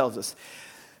 13 tells us,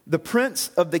 the prince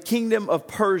of the kingdom of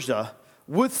Persia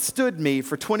withstood me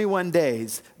for 21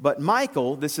 days. But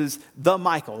Michael, this is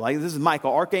Michael,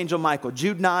 Archangel Michael,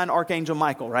 Jude 9, Archangel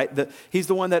Michael, right? He's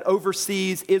the one that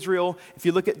oversees Israel. If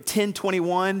you look at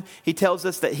 10:21, he tells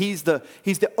us that he's the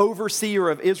overseer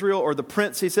of Israel, or the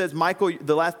prince. He says, Michael,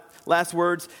 the last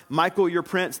words, Michael, your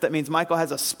prince. That means Michael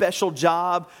has a special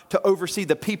job to oversee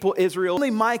the people Israel.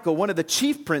 Only Michael, one of the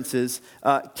chief princes,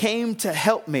 came to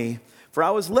help me, for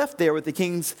I was left there with the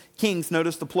kings,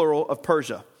 notice the plural, of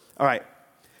Persia. All right.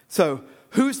 So,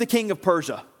 who's the king of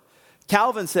Persia?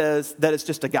 Calvin says that it's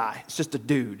just a guy. It's just a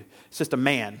dude. It's just a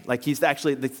man. Like he's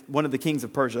actually one of the kings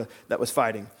of Persia that was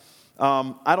fighting.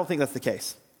 I don't think that's the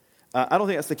case. I don't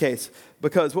think that's the case,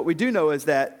 because what we do know is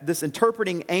that this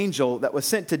interpreting angel that was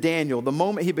sent to Daniel, the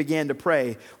moment he began to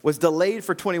pray, was delayed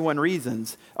for 21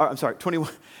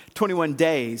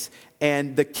 days.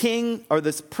 And the king, or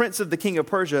this prince of the king of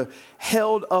Persia,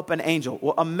 held up an angel.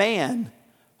 Well, a man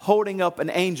holding up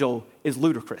an angel is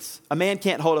ludicrous. A man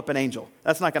can't hold up an angel.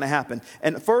 That's not going to happen.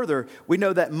 And further, we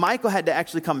know that Michael had to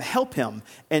actually come help him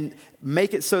and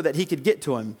make it so that he could get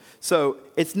to him. So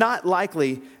it's not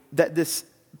likely that this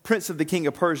prince of the king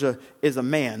of Persia is a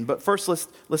man. But first, let's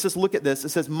just look at this. It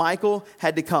says Michael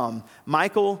had to come.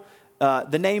 Michael,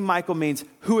 the name Michael means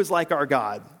who is like our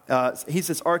God. He's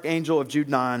this archangel of Jude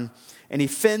 9, and he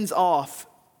fends off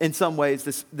in some ways,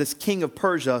 this king of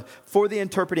Persia for the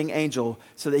interpreting angel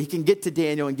so that he can get to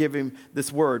Daniel and give him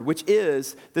this word, which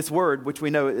is this word, which we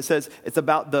know, it says it's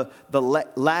about the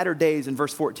latter days. In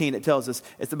verse 14, it tells us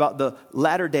it's about the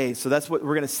latter days. So that's what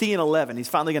we're going to see in 11. He's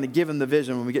finally going to give him the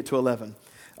vision when we get to 11.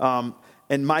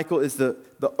 And Michael is the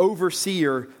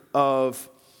overseer of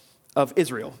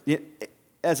Israel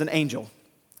as an angel.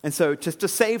 And so just to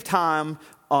save time,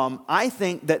 I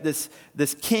think that this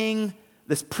king,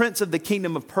 this prince of the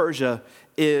kingdom of Persia,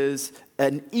 is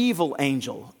an evil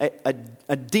angel,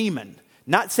 a demon.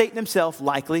 Not Satan himself,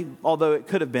 likely, although it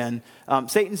could have been.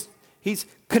 He's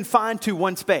confined to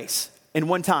one space in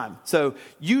one time. So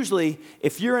usually,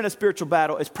 if you're in a spiritual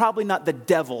battle, it's probably not the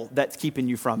devil that's keeping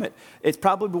you from it. It's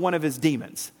probably one of his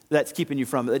demons that's keeping you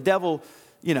from it. The devil,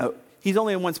 he's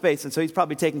only in one space, and so he's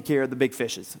probably taking care of the big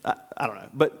fishes. I don't know.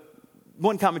 But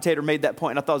one commentator made that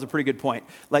point, and I thought it was a pretty good point.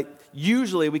 Like,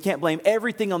 usually we can't blame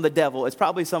everything on the devil. It's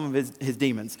probably some of his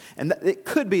demons. And it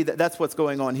could be that that's what's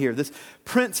going on here. This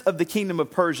prince of the kingdom of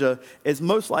Persia is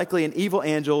most likely an evil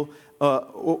angel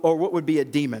or what would be a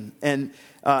demon. And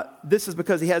this is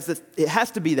because it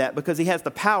has to be that because he has the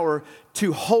power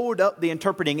to hold up the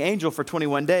interpreting angel for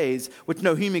 21 days, which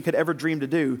no human could ever dream to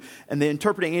do. And the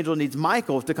interpreting angel needs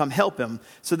Michael to come help him.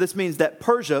 So this means that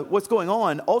Persia, what's going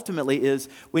on ultimately is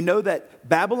we know that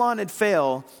Babylon had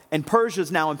failed and Persia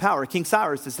is now in power. King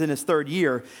Cyrus is in his third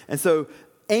year. And so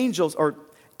angels or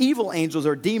evil angels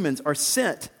or demons are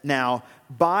sent now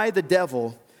by the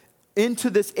devil into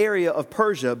this area of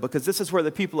Persia because this is where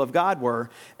the people of God were.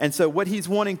 And so what he's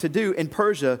wanting to do in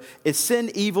Persia is send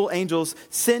evil angels,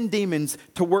 send demons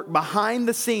to work behind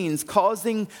the scenes,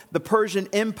 causing the Persian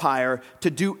Empire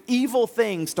to do evil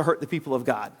things to hurt the people of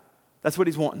God. That's what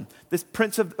he's wanting. This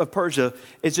prince of Persia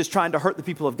is just trying to hurt the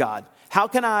people of God. How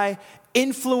can I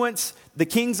influence the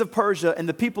kings of Persia and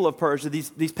the people of Persia,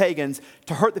 these pagans,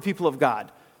 to hurt the people of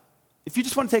God? If you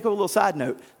just want to take a little side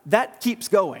note, that keeps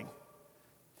going.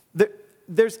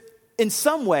 There's, in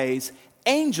some ways,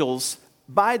 angels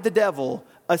by the devil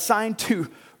assigned to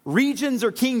regions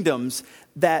or kingdoms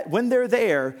that when they're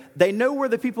there, they know where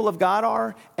the people of God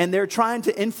are, and they're trying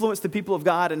to influence the people of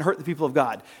God and hurt the people of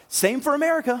God. Same for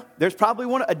America. There's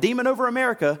probably a demon over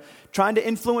America trying to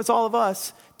influence all of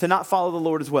us to not follow the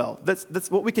Lord as well.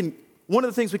 That's what we can. One of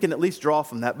the things we can at least draw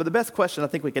from that. But the best question I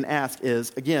think we can ask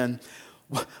is, again,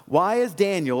 why is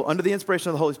Daniel, under the inspiration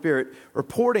of the Holy Spirit,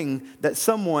 reporting that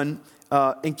someone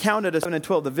encountered a 7 and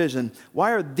 12 division?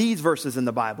 Why are these verses in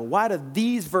the Bible? Why do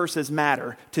these verses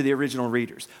matter to the original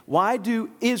readers? Why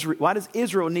does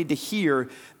Israel need to hear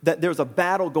that there's a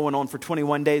battle going on for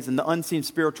 21 days in the unseen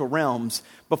spiritual realms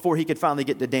before he could finally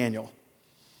get to Daniel?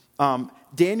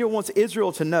 Daniel wants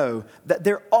Israel to know that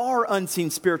there are unseen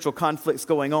spiritual conflicts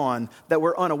going on that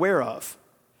we're unaware of.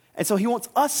 And so he wants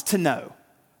us to know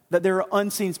that there are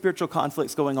unseen spiritual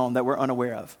conflicts going on that we're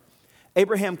unaware of.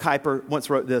 Abraham Kuyper once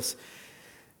wrote this: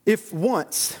 if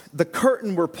once the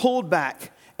curtain were pulled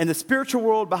back and the spiritual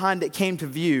world behind it came to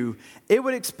view, it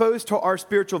would expose to our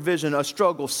spiritual vision a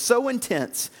struggle so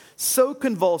intense, so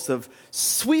convulsive,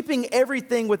 sweeping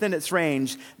everything within its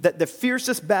range, that the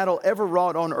fiercest battle ever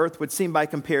wrought on earth would seem by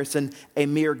comparison a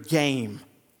mere game.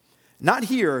 Not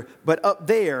here, but up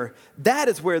there, that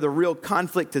is where the real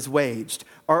conflict is waged.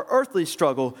 Our earthly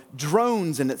struggle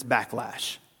drones in its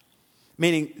backlash.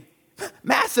 Meaning,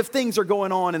 massive things are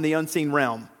going on in the unseen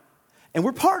realm. And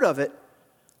we're part of it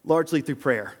largely through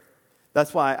prayer.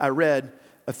 That's why I read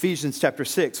Ephesians chapter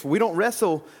 6. For we don't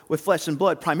wrestle with flesh and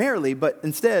blood primarily, but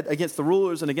instead against the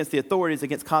rulers and against the authorities,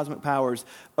 against cosmic powers,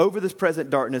 over this present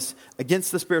darkness,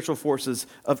 against the spiritual forces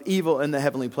of evil in the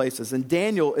heavenly places. And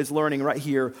Daniel is learning right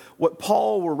here what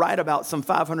Paul will write about some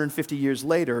 550 years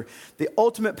later. The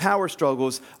ultimate power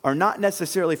struggles are not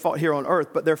necessarily fought here on earth,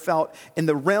 but they're fought in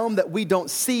the realm that we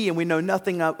don't see and we know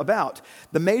nothing about.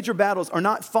 The major battles are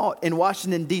not fought in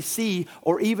Washington, D.C.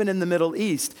 or even in the Middle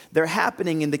East. They're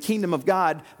happening in the kingdom of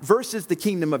God versus the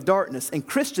kingdom of darkness. And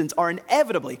Christians are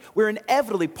we're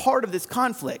inevitably part of this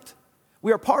conflict.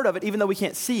 We are part of it even though we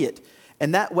can't see it.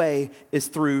 And that way is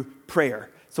through prayer.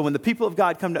 So when the people of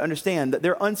God come to understand that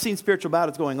there are unseen spiritual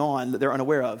battles going on that they're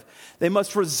unaware of, they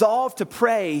must resolve to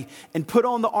pray and put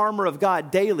on the armor of God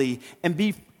daily and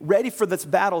be ready for this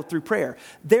battle through prayer.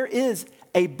 There is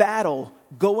a battle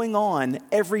going on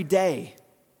every day.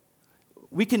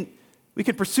 We can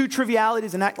pursue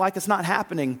trivialities and act like it's not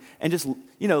happening and just,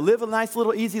 live a nice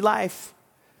little easy life.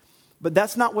 But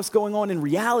that's not what's going on in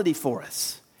reality for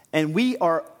us. And we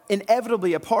are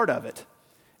inevitably a part of it.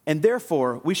 And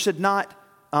therefore, we should not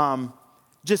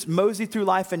just mosey through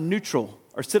life in neutral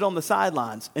or sit on the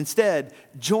sidelines. Instead,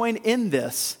 join in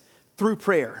this through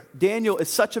prayer. Daniel is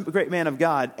such a great man of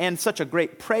God and such a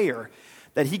great prayer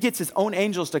that he gets his own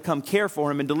angels to come care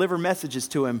for him and deliver messages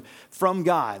to him from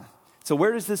God. So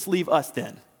where does this leave us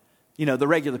then? The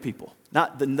regular people,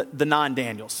 not the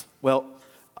non-Daniels. Well,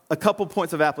 a couple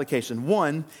points of application.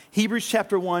 One, Hebrews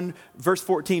chapter 1, verse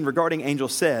 14 regarding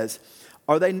angels says,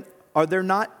 Are they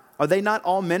not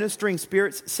all ministering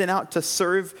spirits sent out to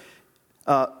serve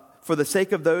for the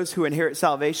sake of those who inherit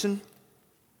salvation?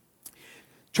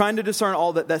 Trying to discern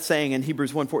all that's saying in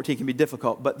Hebrews 1:14 can be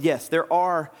difficult. But yes, there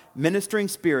are ministering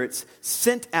spirits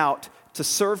sent out to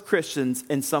serve Christians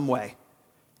in some way.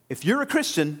 If you're a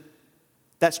Christian,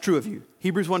 that's true of you.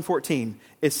 Hebrews 1:14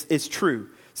 is true.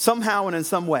 Somehow and in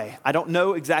some way. I don't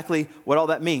know exactly what all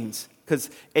that means. Because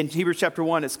in Hebrews chapter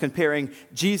 1, it's comparing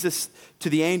Jesus to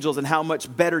the angels and how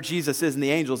much better Jesus is than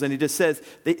the angels. And he just says,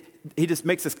 he just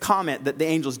makes this comment that the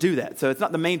angels do that. So it's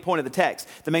not the main point of the text.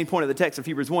 The main point of the text of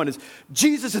Hebrews 1 is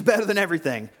Jesus is better than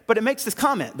everything. But it makes this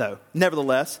comment, though.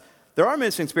 Nevertheless, there are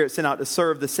ministering spirits sent out to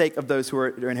serve the sake of those who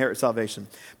are to inherit salvation.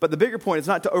 But the bigger point is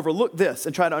not to overlook this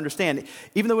and try to understand it,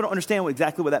 even though we don't understand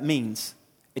exactly what that means.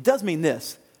 It does mean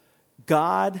this.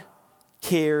 God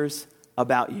cares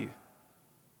about you.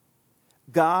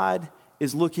 God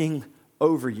is looking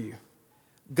over you.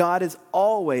 God is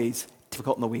always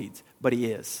difficult in the weeds, but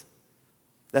he is.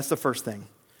 That's the first thing.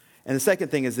 And the second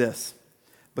thing is this.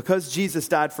 Because Jesus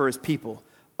died for his people,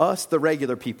 us, the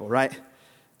regular people, right?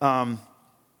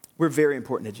 We're very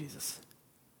important to Jesus.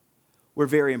 We're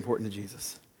very important to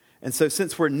Jesus. And so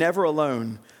since we're never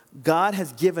alone, God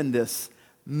has given this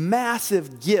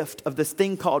massive gift of this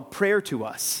thing called prayer to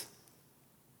us.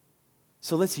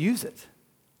 So let's use it.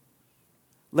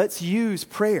 Let's use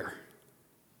prayer.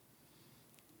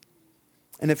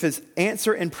 And if his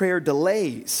answer in prayer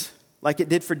delays, like it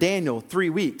did for Daniel, 3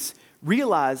 weeks,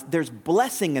 realize there's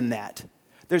blessing in that.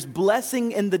 There's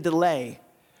blessing in the delay.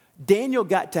 Daniel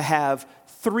got to have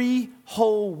 3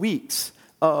 whole weeks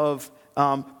of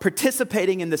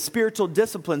participating in the spiritual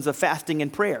disciplines of fasting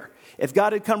and prayer. If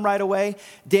God had come right away,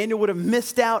 Daniel would have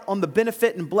missed out on the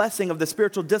benefit and blessing of the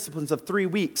spiritual disciplines of 3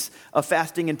 weeks of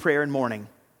fasting and prayer and mourning.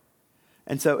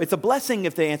 And so it's a blessing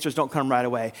if the answers don't come right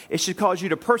away. It should cause you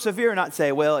to persevere and not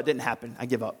say, well, it didn't happen. I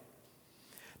give up.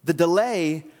 The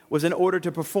delay was in order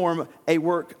to perform a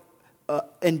work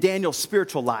in Daniel's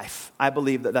spiritual life. I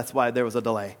believe that's why there was a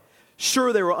delay.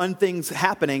 Sure, there were things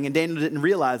happening and Daniel didn't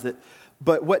realize it.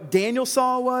 But what Daniel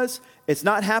saw was, it's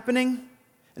not happening.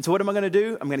 And so what am I going to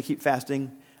do? I'm going to keep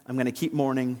fasting. I'm going to keep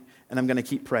mourning. And I'm going to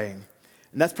keep praying.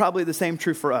 And that's probably the same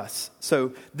true for us.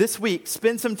 So this week,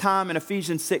 spend some time in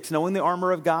Ephesians 6, knowing the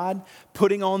armor of God,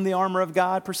 putting on the armor of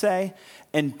God per se,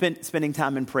 and spending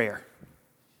time in prayer.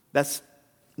 That's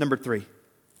number 3.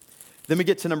 Then we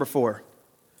get to number 4.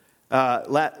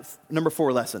 Number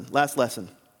 4 lesson, last lesson.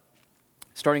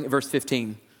 Starting at verse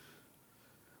 15.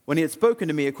 When he had spoken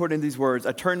to me according to these words,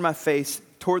 I turned my face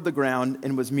toward the ground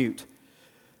and was mute.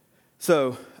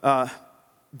 So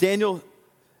Daniel,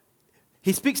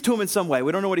 he speaks to him in some way.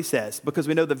 We don't know what he says because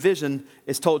we know the vision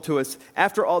is told to us.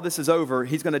 After all this is over,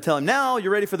 he's going to tell him, now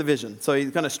you're ready for the vision. So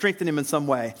he's going to strengthen him in some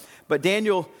way. But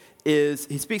Daniel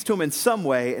he speaks to him in some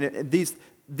way. And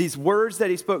these words that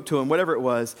he spoke to him, whatever it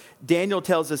was, Daniel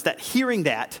tells us that hearing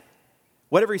that,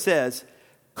 whatever he says,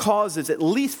 causes at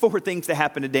least 4 things to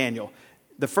happen to Daniel.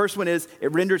 The first one is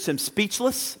it renders him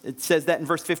speechless. It says that in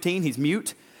verse 15, he's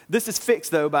mute. This is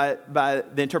fixed, though, by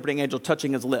the interpreting angel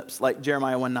touching his lips, like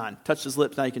Jeremiah 1:9. Touched his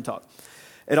lips, now you can talk.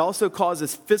 It also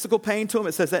causes physical pain to him.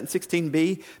 It says that in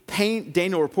 16b. Pain,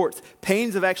 Daniel reports,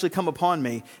 pains have actually come upon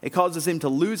me. It causes him to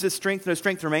lose his strength. No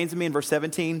strength remains in me in verse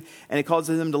 17. And it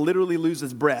causes him to literally lose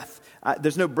his breath.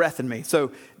 There's no breath in me.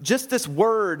 So just this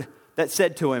word that's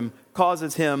said to him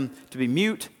causes him to be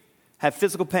mute, have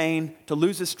physical pain, to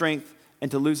lose his strength, and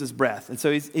to lose his breath. And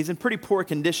so he's in pretty poor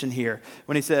condition here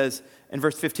when he says in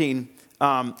verse 15,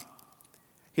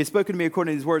 he had spoken to me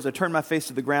according to these words. I turned my face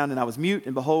to the ground and I was mute.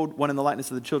 And behold, one in the likeness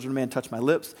of the children of man touched my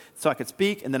lips so I could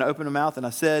speak. And then I opened my mouth and I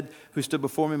said, who stood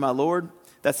before me, my Lord?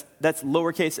 That's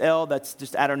lowercase l. That's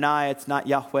just Adonai. It's not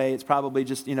Yahweh. It's probably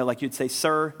just, like you'd say,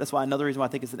 sir. That's why another reason why I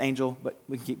think it's an angel, but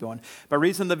we can keep going. By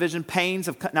reason of the vision, pains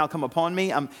have now come upon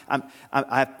me. I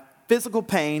have physical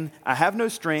pain. I have no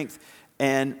strength.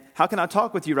 And how can I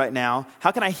talk with you right now? How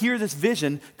can I hear this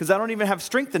vision? Because I don't even have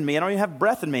strength in me. I don't even have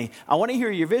breath in me. I want to hear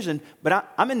your vision, but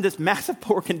I'm in this massive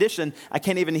poor condition. I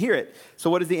can't even hear it. So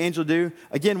what does the angel do?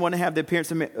 Again, want to have the appearance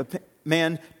of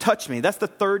man touch me. That's the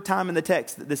 3rd time in the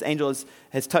text that this angel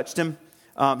has touched him.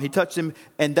 He touched him,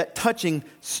 and that touching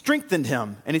strengthened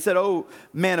him. And he said, oh,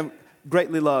 man of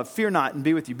greatly loved, fear not and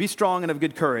be with you. Be strong and of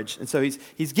good courage. And so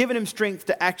he's given him strength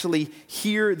to actually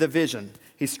hear the vision.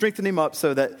 He's strengthened him up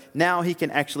so that now he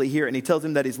can actually hear it. And he tells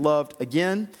him that he's loved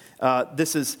again.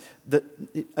 This is, the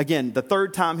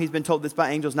 3rd time he's been told this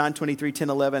by angels, 9:23,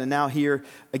 10:11, and now here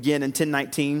again in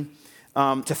 10:19.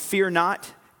 To fear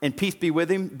not and peace be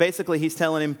with him. Basically, he's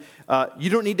telling him,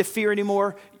 you don't need to fear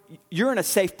anymore. You're in a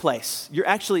safe place. You're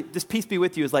actually, this peace be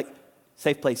with you is like,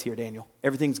 Safe place here, Daniel.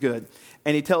 Everything's good.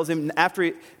 And he tells him,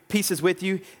 after peace is with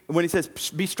you, when he says,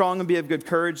 be strong and be of good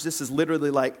courage, this is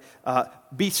literally like,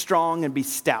 be strong and be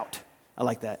stout. I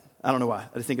like that. I don't know why.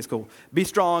 I just think it's cool. Be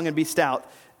strong and be stout.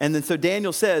 And then so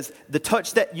Daniel says, the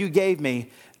touch that you gave me,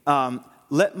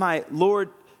 let my Lord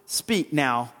speak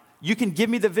now. You can give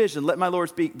me the vision. Let my Lord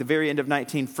speak, the very end of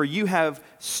 19, for you have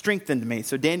strengthened me.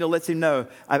 So Daniel lets him know,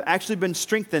 I've actually been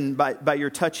strengthened by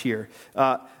your touch here.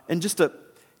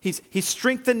 He's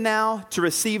strengthened now to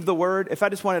receive the word. If I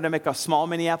just wanted to make a small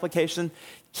mini application,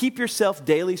 keep yourself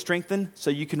daily strengthened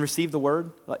so you can receive the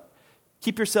word. Like,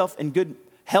 keep yourself in good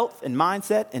health and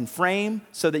mindset and frame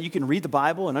so that you can read the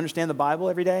Bible and understand the Bible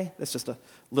every day. That's just a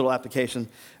little application.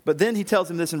 But then he tells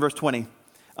him this in verse 20.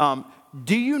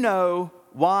 Do you know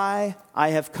why I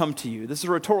have come to you? This is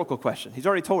a rhetorical question. He's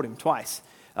already told him twice.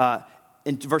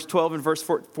 In verse 12 and verse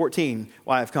 14,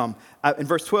 why I've come. In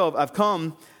verse 12, I've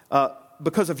come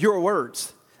because of your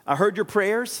words. I heard your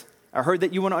prayers. I heard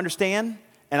that you want to understand,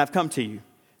 and I've come to you.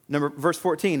 Verse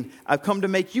 14, I've come to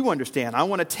make you understand. I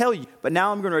want to tell you, but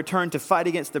now I'm going to return to fight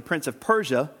against the prince of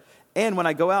Persia, and when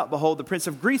I go out, behold, the prince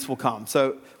of Greece will come.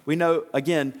 So we know,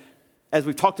 again, as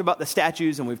we've talked about the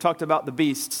statues and we've talked about the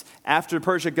beasts, after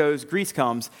Persia goes, Greece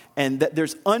comes, and that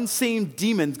there's unseen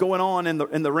demons going on in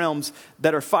the realms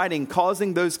that are fighting,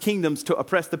 causing those kingdoms to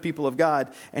oppress the people of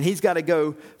God. And he's got to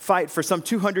go fight for some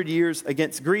 200 years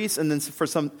against Greece, and then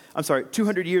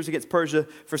 200 years against Persia,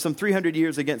 for some 300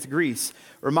 years against Greece,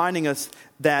 reminding us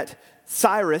that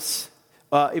Cyrus,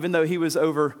 even though he was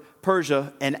over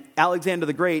Persia, and Alexander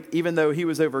the Great, even though he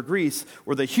was over Greece,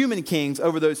 were the human kings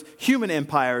over those human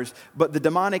empires, but the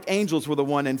demonic angels were the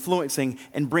one influencing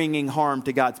and bringing harm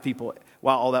to God's people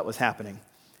while all that was happening.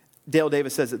 Dale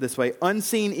Davis says it this way: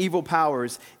 unseen evil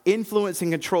powers influence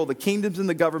and control the kingdoms and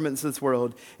the governments of this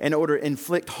world in order to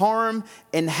inflict harm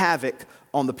and havoc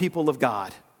on the people of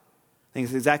God. I think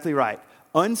it's exactly right.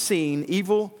 Unseen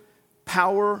evil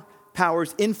powers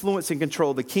influence and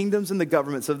control the kingdoms and the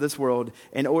governments of this world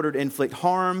in order to inflict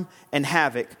harm and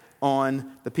havoc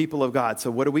on the people of God. So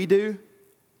what do we do?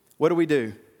 What do we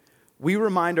do? We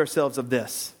remind ourselves of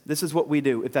this. This is what we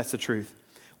do, if that's the truth.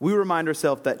 We remind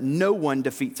ourselves that no one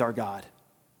defeats our God.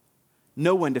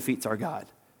 No one defeats our God.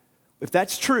 If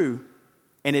that's true,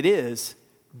 and it is,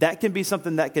 that can be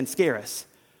something that can scare us.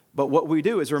 But what we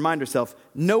do is remind ourselves,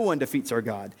 no one defeats our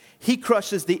God. He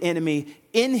crushes the enemy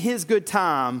in his good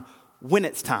time when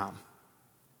it's time.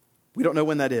 We don't know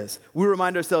when that is. We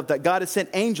remind ourselves that God has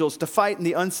sent angels to fight in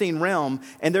the unseen realm,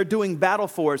 and they're doing battle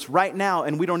for us right now,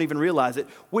 and we don't even realize it,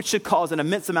 which should cause an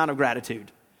immense amount of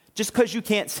gratitude. Just because you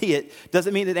can't see it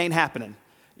doesn't mean it ain't happening.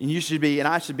 And you should be, and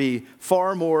I should be,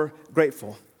 far more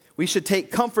grateful. We should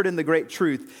take comfort in the great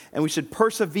truth, and we should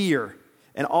persevere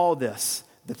in all this,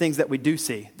 the things that we do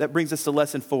see. That brings us to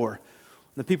lesson 4.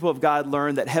 The people of God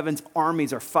learn that heaven's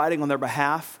armies are fighting on their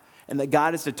behalf, and that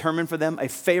God is determined for them a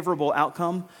favorable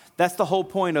outcome. That's the whole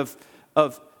point of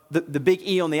the big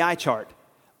E on the eye chart.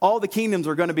 All the kingdoms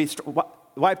are going to be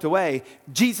wiped away.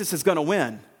 Jesus is going to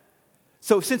win.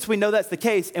 So since we know that's the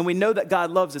case, and we know that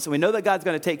God loves us, and we know that God's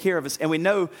going to take care of us, and we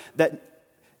know that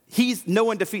no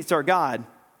one defeats our God,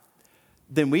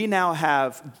 then we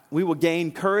will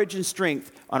gain courage and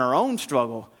strength on our own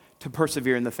struggle to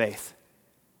persevere in the faith.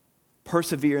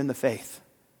 Persevere in the faith.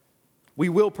 We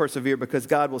will persevere because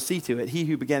God will see to it. He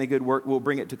who began a good work will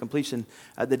bring it to completion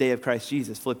at the day of Christ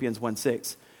Jesus, Philippians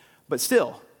 1:6. But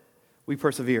still, we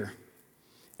persevere.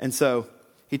 And so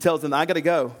he tells them, I got to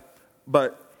go,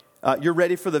 but you're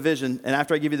ready for the vision. And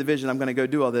after I give you the vision, I'm going to go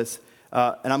do all this.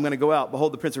 And I'm going to go out.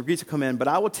 Behold, the Prince of Greece will come in. But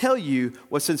I will tell you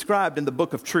what's inscribed in the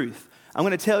book of truth. I'm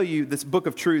going to tell you this book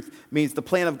of truth means the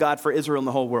plan of God for Israel and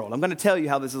the whole world. I'm going to tell you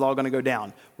how this is all going to go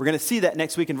down. We're going to see that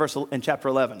next week in chapter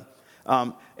 11.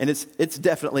 And it's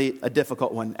definitely a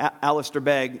difficult one. Alistair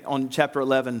Begg on chapter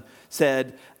 11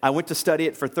 said, I went to study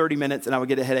it for 30 minutes and I would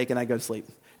get a headache and I'd go to sleep.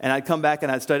 And I'd come back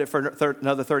and I'd study it for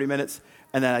another 30 minutes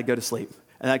and then I'd go to sleep.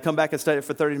 And I'd come back and study it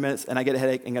for 30 minutes and I get a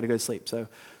headache and got to go to sleep. So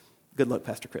good luck,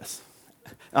 Pastor Chris.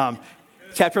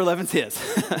 Chapter 11's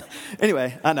his.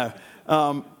 Anyway, I know.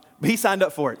 But he signed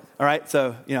up for it, all right?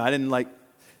 So, I didn't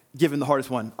give him the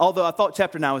hardest one. Although I thought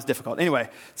chapter 9 was difficult. Anyway,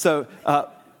 so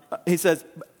he says,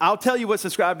 I'll tell you what's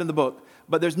inscribed in the book,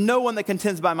 but there's no one that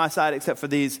contends by my side except for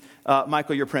these,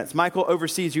 Michael, your prince. Michael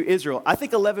oversees you, Israel. I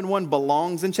think 11:1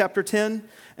 belongs in chapter 10.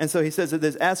 And so he says that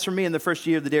this, as for me in the first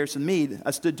year of the Darius of Mede,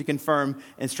 I stood to confirm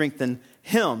and strengthen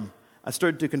him.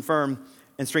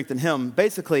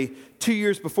 Basically, 2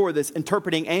 years before this,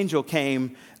 interpreting angel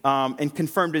came and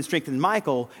confirmed and strengthened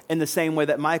Michael in the same way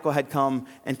that Michael had come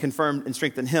and confirmed and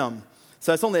strengthened him.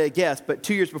 So it's only a guess, but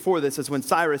 2 years before this is when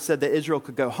Cyrus said that Israel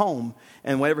could go home.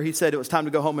 And whenever he said it was time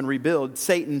to go home and rebuild,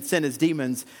 Satan sent his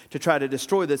demons to try to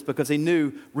destroy this because he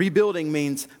knew rebuilding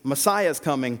means Messiah's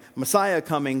coming. Messiah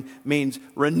coming means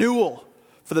renewal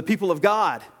for the people of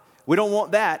God. We don't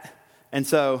want that. And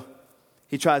so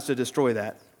he tries to destroy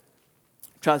that.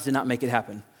 Tries to not make it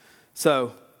happen.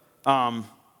 So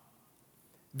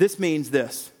this means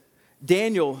this.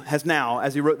 Daniel has now,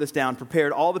 as he wrote this down,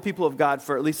 prepared all the people of God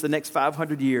for at least the next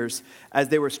 500 years as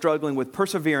they were struggling with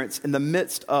perseverance in the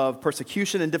midst of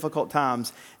persecution and difficult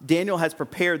times. Daniel has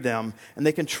prepared them, and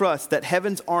they can trust that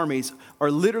heaven's armies are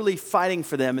literally fighting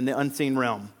for them in the unseen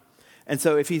realm. And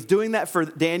so if he's doing that for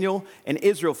Daniel and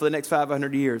Israel for the next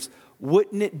 500 years,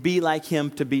 wouldn't it be like him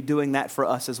to be doing that for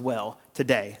us as well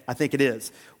today? I think it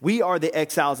is. We are the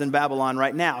exiles in Babylon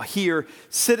right now, here,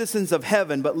 citizens of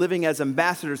heaven, but living as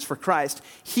ambassadors for Christ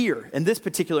here in this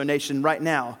particular nation right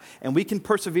now. And we can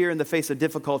persevere in the face of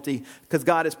difficulty because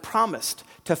God has promised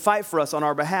to fight for us on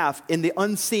our behalf in the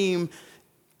unseen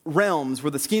realms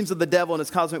where the schemes of the devil and his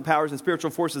cosmic powers and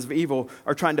spiritual forces of evil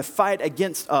are trying to fight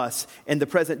against us in the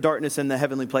present darkness in the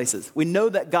heavenly places. We know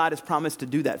that God has promised to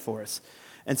do that for us.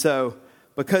 And so,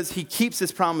 because he keeps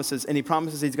his promises and he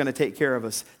promises he's going to take care of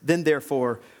us, then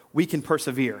therefore, we can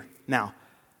persevere. Now,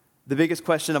 the biggest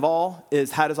question of all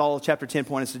is, how does all of chapter 10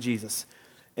 point us to Jesus?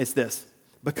 It's this.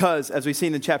 Because, as we've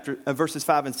seen in verses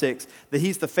 5 and 6, that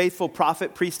he's the faithful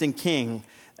prophet, priest, and king,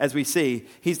 as we see.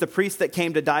 He's the priest that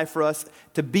came to die for us,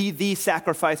 to be the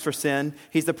sacrifice for sin.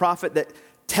 He's the prophet that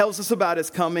tells us about his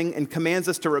coming and commands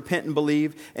us to repent and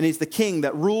believe. And he's the king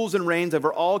that rules and reigns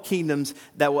over all kingdoms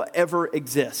that will ever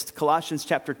exist. Colossians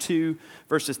chapter 2,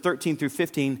 verses 13 through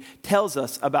 15 tells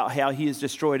us about how he has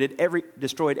destroyed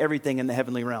everything in the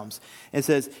heavenly realms. It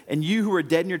says, "And you who were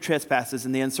dead in your trespasses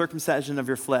and the uncircumcision of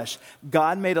your flesh,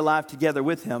 God made alive together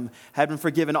with him, having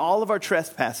forgiven all of our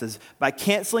trespasses by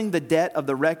canceling the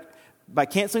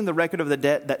record of the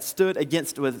debt that stood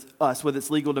against us with its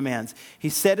legal demands. He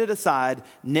set it aside,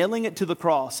 nailing it to the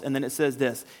cross." And then it says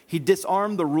this: "He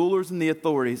disarmed the rulers and the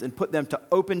authorities and put them to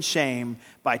open shame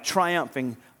by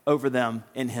triumphing over them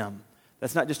in him."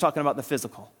 That's not just talking about the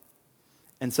physical.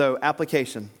 And so,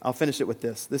 application. I'll finish it with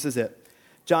this. This is it.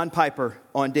 John Piper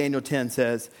on Daniel 10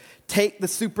 says, "Take the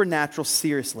supernatural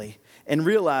seriously and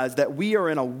realize that we are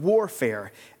in a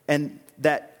warfare and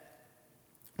that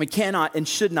we cannot and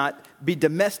should not be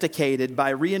domesticated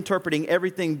by reinterpreting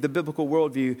everything the biblical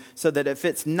worldview so that it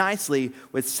fits nicely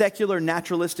with secular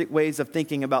naturalistic ways of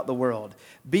thinking about the world.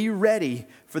 Be ready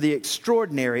for the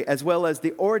extraordinary as well as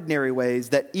the ordinary ways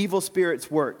that evil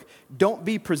spirits work. Don't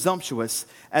be presumptuous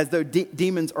as though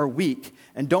demons are weak,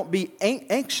 and don't be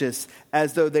anxious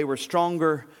as though they were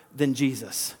stronger than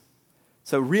Jesus."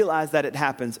 So realize that it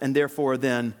happens, and therefore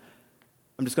then,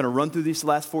 I'm just going to run through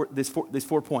these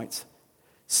four points.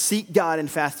 Seek God in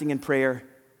fasting and prayer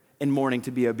and mourning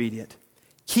to be obedient.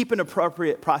 Keep an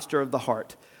appropriate posture of the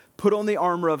heart. Put on the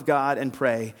armor of God and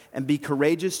pray, and be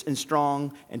courageous and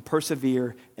strong and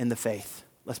persevere in the faith.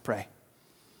 Let's pray.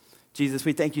 Jesus,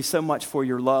 we thank you so much for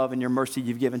your love and your mercy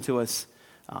you've given to us.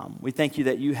 We thank you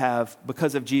that you have,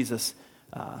 because of Jesus,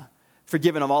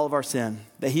 forgiven of all of our sin,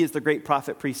 that he is the great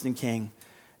prophet, priest, and king,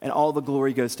 and all the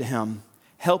glory goes to him.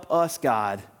 Help us,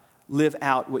 God, live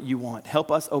out what you want. Help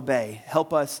us obey.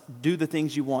 Help us do the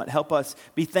things you want. Help us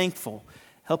be thankful.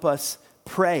 Help us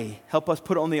pray. Help us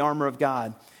put on the armor of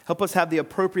God. Help us have the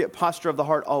appropriate posture of the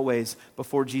heart always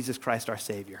before Jesus Christ our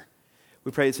Savior.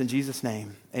 We pray this in Jesus'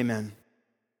 name. Amen.